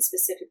they didn't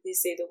specifically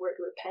say the word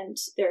repent,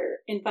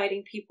 they're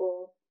inviting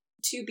people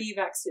to be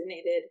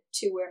vaccinated,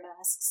 to wear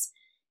masks,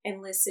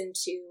 and listen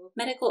to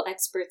medical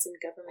experts and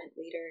government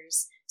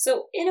leaders.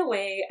 So in a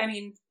way, I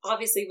mean,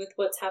 obviously with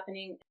what's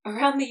happening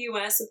around the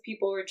US with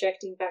people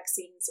rejecting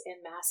vaccines and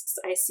masks,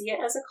 I see it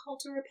as a call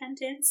to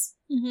repentance,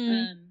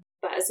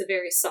 but as a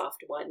very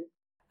soft one.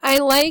 I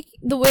like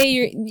the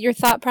way your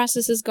thought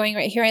process is going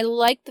right here. I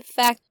like the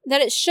fact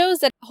that it shows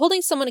that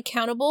holding someone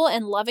accountable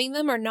and loving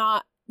them are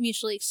not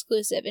mutually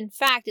exclusive. In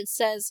fact, it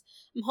says,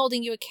 I'm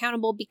holding you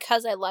accountable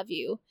because I love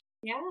you.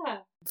 Yeah.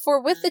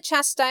 For with the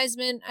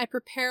chastisement, I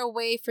prepare a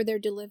way for their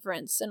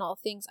deliverance and all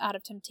things out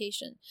of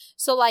temptation.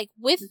 So like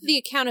with the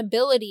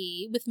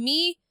accountability, with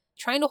me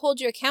trying to hold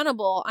you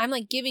accountable, I'm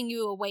like giving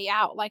you a way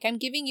out. Like I'm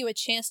giving you a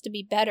chance to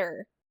be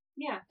better.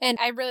 Yeah. And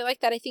I really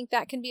like that. I think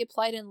that can be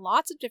applied in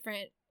lots of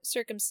different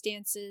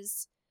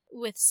circumstances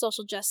with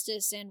social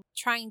justice and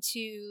trying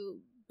to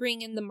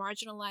bring in the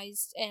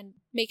marginalized and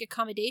make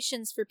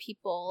accommodations for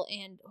people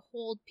and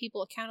hold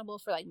people accountable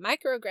for like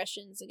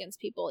microaggressions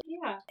against people.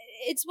 Yeah.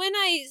 It's when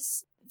I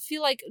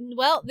feel like,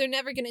 well, they're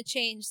never going to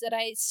change that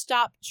I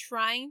stop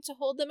trying to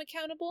hold them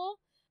accountable.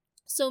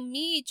 So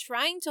me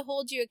trying to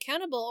hold you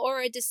accountable,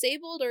 or a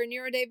disabled or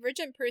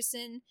neurodivergent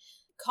person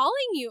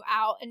calling you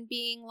out and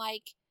being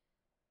like,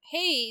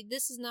 hey,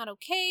 this is not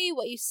okay,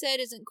 what you said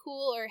isn't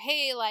cool, or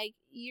hey, like,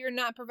 you're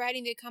not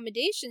providing the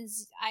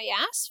accommodations I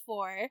asked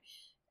for,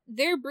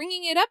 they're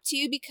bringing it up to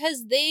you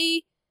because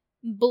they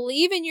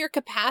believe in your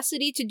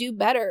capacity to do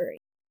better.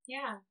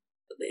 Yeah.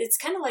 It's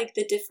kind of like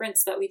the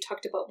difference that we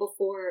talked about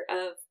before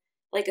of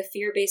like a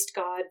fear-based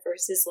God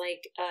versus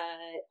like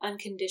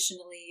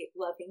unconditionally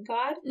loving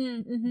God.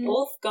 Mm-hmm.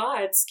 Both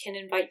gods can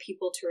invite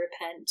people to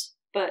repent,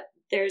 but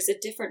there's a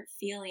different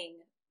feeling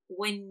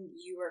when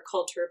you are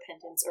called to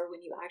repentance or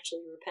when you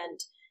actually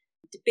repent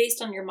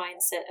based on your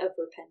mindset of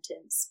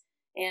repentance.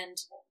 And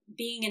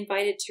being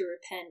invited to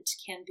repent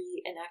can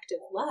be an act of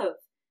love.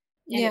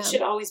 And it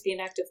should always be an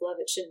act of love.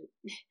 It shouldn't.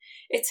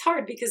 It's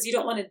hard because you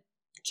don't want to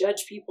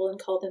judge people and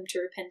call them to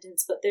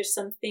repentance, but there's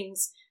some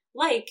things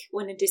like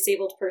when a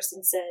disabled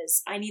person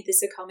says, I need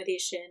this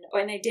accommodation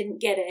and I didn't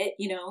get it,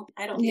 you know,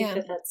 I don't think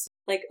that that's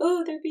like,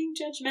 oh, they're being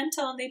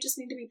judgmental and they just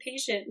need to be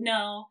patient.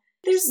 No,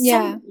 there's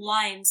some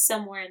line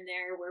somewhere in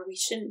there where we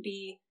shouldn't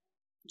be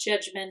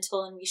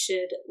judgmental and we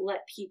should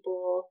let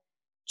people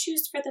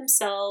choose for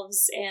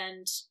themselves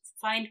and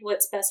find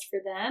what's best for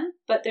them.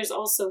 But there's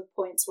also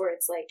points where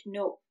it's like,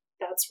 nope,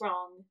 that's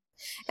wrong.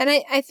 And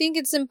I think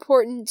it's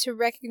important to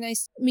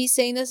recognize me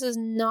saying this is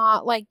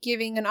not like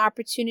giving an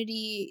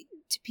opportunity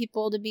to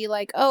people to be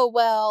like, oh,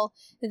 well,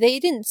 they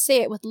didn't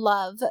say it with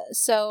love,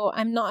 so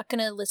I'm not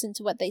going to listen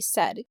to what they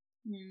said.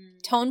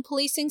 Tone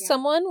policing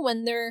someone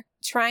when they're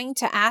trying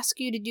to ask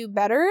you to do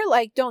better,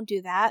 like, don't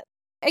do that.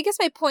 I guess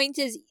my point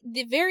is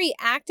the very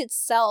act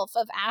itself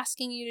of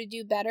asking you to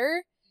do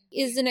better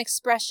is an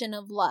expression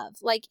of love,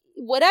 like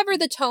whatever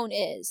the tone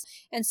is.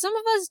 And some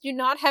of us do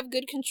not have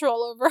good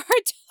control over our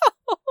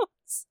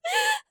tones,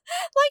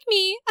 like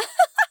me.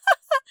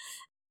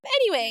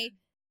 Anyway.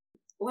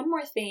 One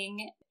more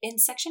thing. In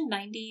section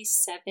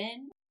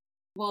 97,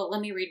 well,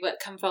 let me read what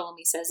Come Follow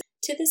Me says.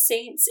 To the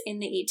saints in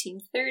the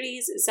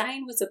 1830s,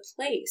 Zion was a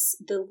place,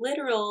 the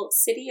literal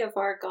city of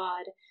our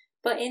God.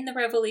 But in the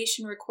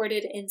revelation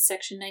recorded in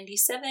section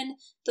 97,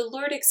 the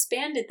Lord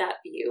expanded that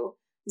view.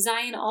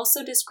 Zion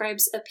also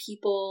describes a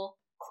people,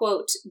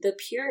 quote, the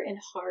pure in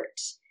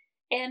heart.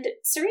 And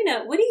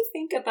Serena, what do you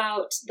think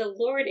about the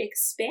Lord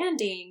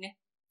expanding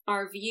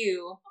our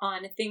view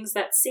on things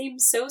that seem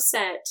so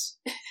set?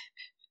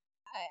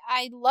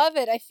 I love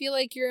it. I feel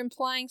like you're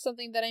implying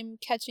something that I'm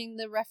catching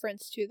the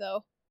reference to,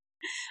 though.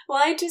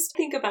 Well, I just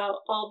think about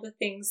all the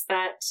things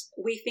that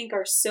we think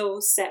are so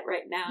set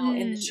right now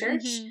in the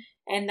church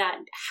and that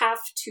have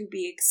to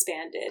be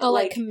expanded. Oh,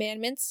 like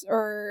commandments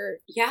or...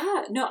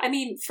 Yeah. No, I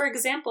mean, for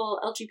example,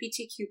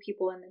 LGBTQ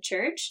people in the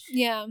church.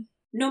 Yeah.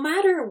 No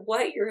matter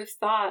what your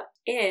thought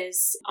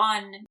is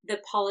on the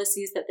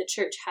policies that the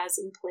church has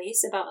in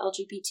place about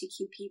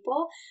LGBTQ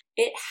people,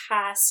 it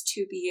has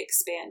to be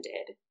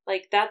expanded.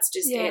 Like, that's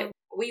just it.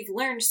 We've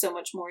learned so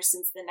much more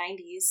since the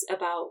 90s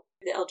about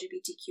the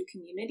LGBTQ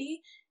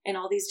community and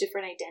all these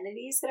different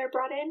identities that are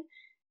brought in.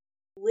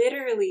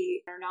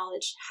 Literally, our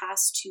knowledge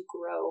has to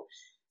grow.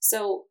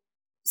 So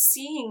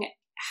seeing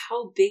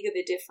how big of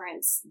a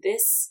difference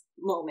this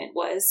moment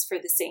was for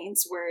the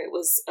saints, where it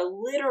was a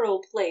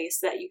literal place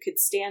that you could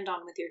stand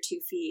on with your 2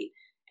 feet,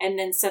 and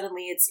then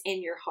suddenly it's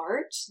in your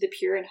heart, the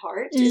pure in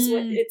heart is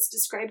what it's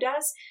described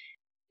as.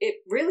 It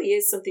really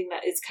is something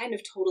that is kind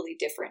of totally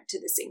different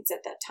to the saints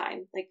at that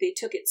time. Like, they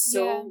took it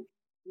so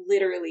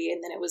literally,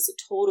 and then it was a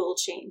total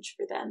change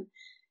for them.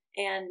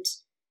 And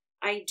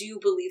I do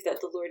believe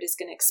that the Lord is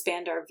going to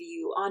expand our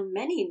view on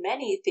many,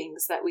 many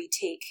things that we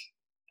take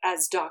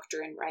as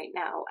doctrine right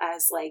now,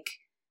 as like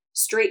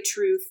straight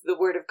truth, the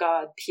word of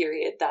God,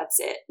 period, that's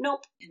it.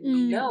 Nope. And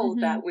we know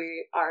that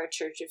we are a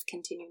church of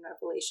continuing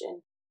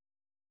revelation.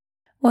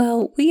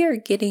 Well, we are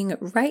getting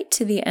right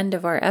to the end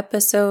of our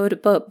episode,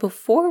 but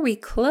before we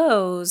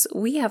close,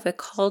 we have a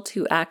call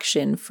to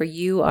action for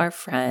you, our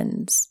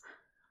friends.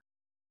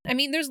 I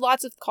mean, there's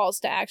lots of calls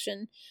to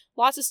action,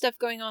 lots of stuff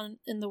going on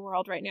in the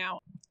world right now.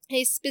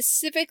 A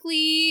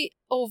specifically,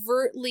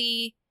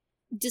 overtly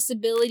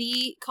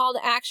disability call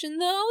to action,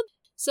 though.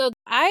 So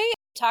I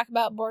talk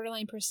about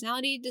borderline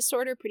personality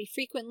disorder pretty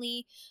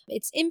frequently.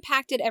 It's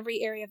impacted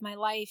every area of my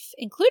life,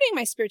 including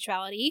my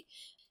spirituality.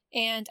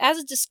 And as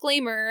a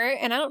disclaimer,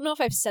 and I don't know if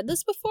I've said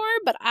this before,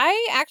 but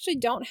I actually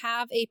don't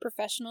have a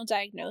professional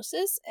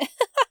diagnosis.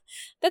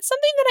 That's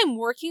something that I'm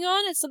working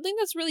on. It's something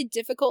that's really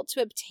difficult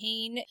to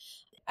obtain.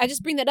 I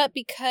just bring that up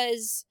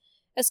because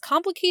as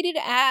complicated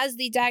as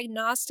the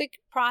diagnostic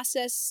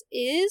process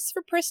is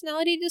for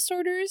personality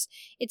disorders,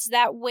 it's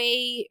that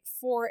way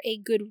for a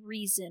good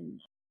reason.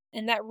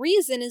 And that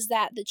reason is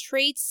that the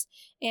traits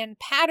and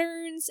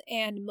patterns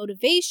and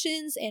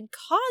motivations and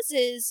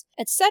causes,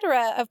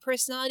 etc., of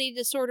personality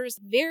disorders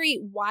vary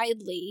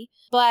widely,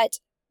 but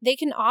they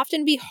can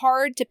often be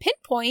hard to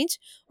pinpoint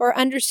or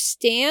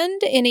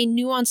understand in a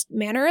nuanced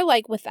manner,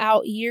 like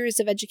without years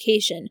of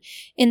education.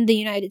 In the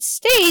United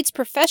States,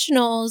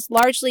 professionals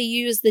largely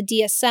use the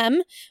DSM,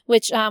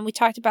 which we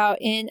talked about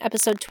in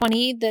episode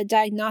 20, the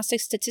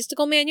Diagnostic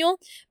Statistical Manual.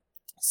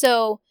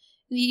 So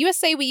in the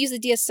USA, we use the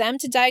DSM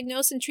to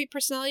diagnose and treat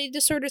personality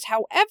disorders.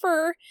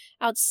 However,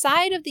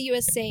 outside of the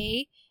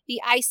USA, the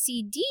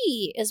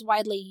ICD is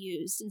widely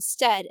used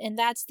instead, and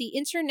that's the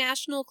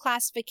International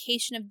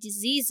Classification of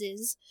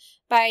Diseases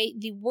by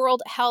the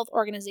World Health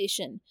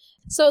Organization.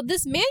 So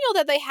this manual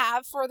that they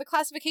have for the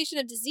classification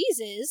of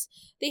diseases,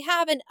 they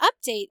have an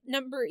update,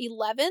 number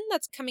 11,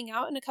 that's coming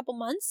out in a couple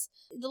months.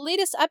 The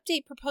latest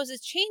update proposes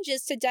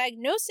changes to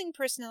diagnosing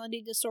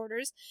personality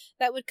disorders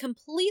that would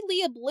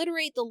completely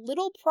obliterate the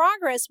little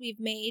progress we've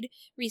made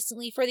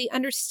recently for the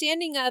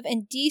understanding of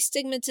and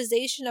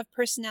destigmatization of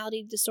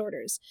personality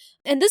disorders.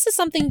 And this is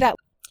something that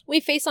we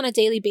face on a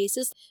daily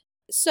basis.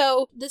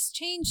 So this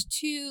change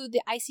to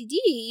the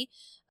ICD,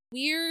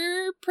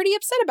 we're pretty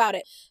upset about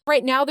it.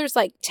 Right now, there's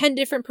like 10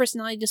 different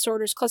personality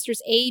disorders,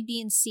 clusters A,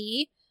 B, and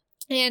C.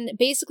 And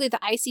basically, the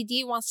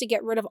ICD wants to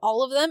get rid of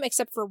all of them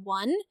except for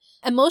one,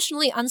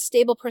 emotionally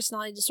unstable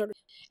personality disorder.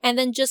 And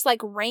then just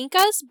like rank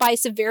us by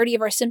severity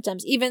of our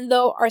symptoms, even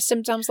though our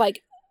symptoms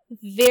like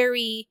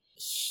vary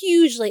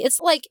hugely.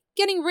 It's like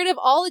getting rid of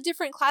all the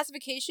different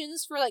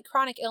classifications for like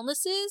chronic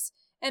illnesses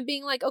and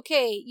being like,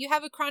 okay, you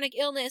have a chronic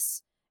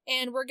illness,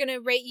 and we're going to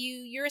rate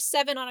you're a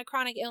 7 on a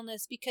chronic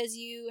illness because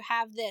you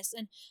have this.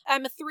 And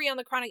I'm a 3 on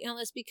the chronic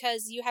illness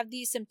because you have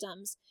these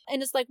symptoms.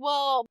 And it's like,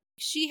 well,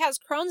 she has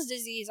Crohn's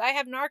disease. I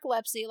have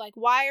narcolepsy. Like,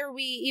 why are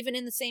we even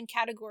in the same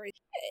category?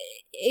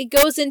 It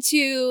goes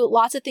into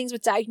lots of things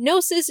with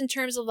diagnosis in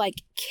terms of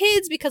like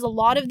kids, because a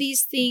lot of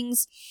these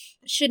things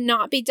should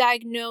not be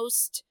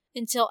diagnosed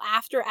until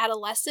after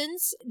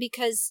adolescence,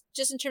 because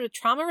just in terms of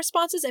trauma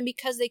responses and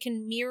because they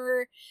can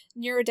mirror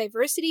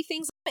neurodiversity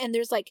things. And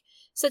there's like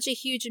such a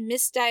huge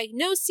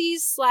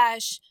misdiagnosis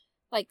 /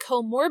 like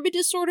comorbid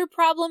disorder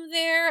problem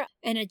there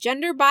and a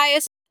gender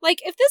bias.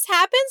 Like if this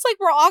happens, like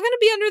we're all going to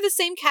be under the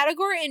same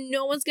category and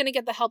no one's going to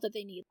get the help that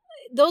they need.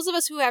 Those of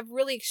us who have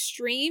really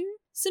extreme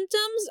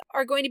symptoms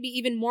are going to be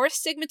even more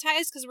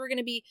stigmatized because we're going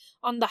to be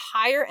on the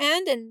higher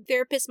end and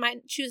therapists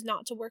might choose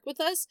not to work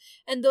with us.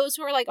 And those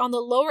who are like on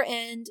the lower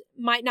end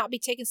might not be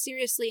taken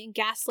seriously and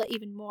gaslit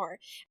even more.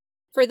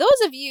 For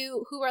those of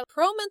you who are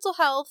pro mental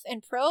health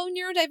and pro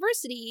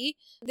neurodiversity,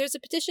 there's a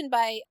petition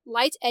by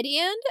Light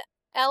Ediand,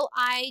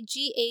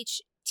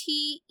 LIGHTEDIAND.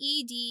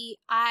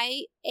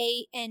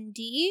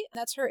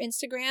 That's her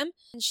Instagram.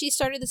 And she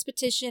started this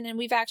petition and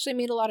we've actually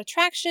made a lot of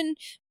traction.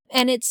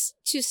 And it's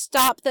to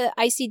stop the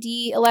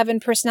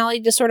ICD-11 personality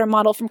disorder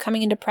model from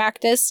coming into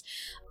practice.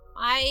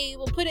 I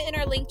will put it in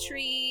our link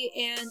tree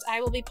and I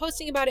will be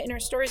posting about it in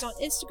our stories on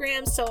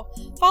Instagram. So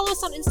follow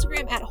us on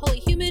Instagram at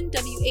holyhuman,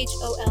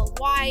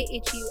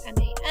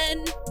 WHOLYHUMAN,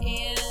 and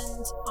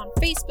on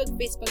Facebook,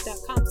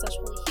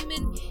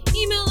 facebook.com/holyhuman.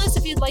 Email us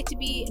if you'd like to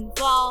be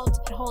involved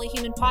at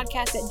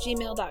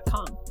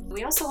holyhumanpodcast@gmail.com.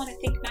 We also want to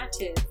thank Matt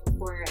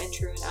for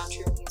intro and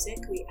outro music.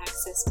 We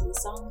accessed the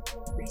song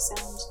from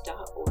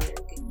freesound.org.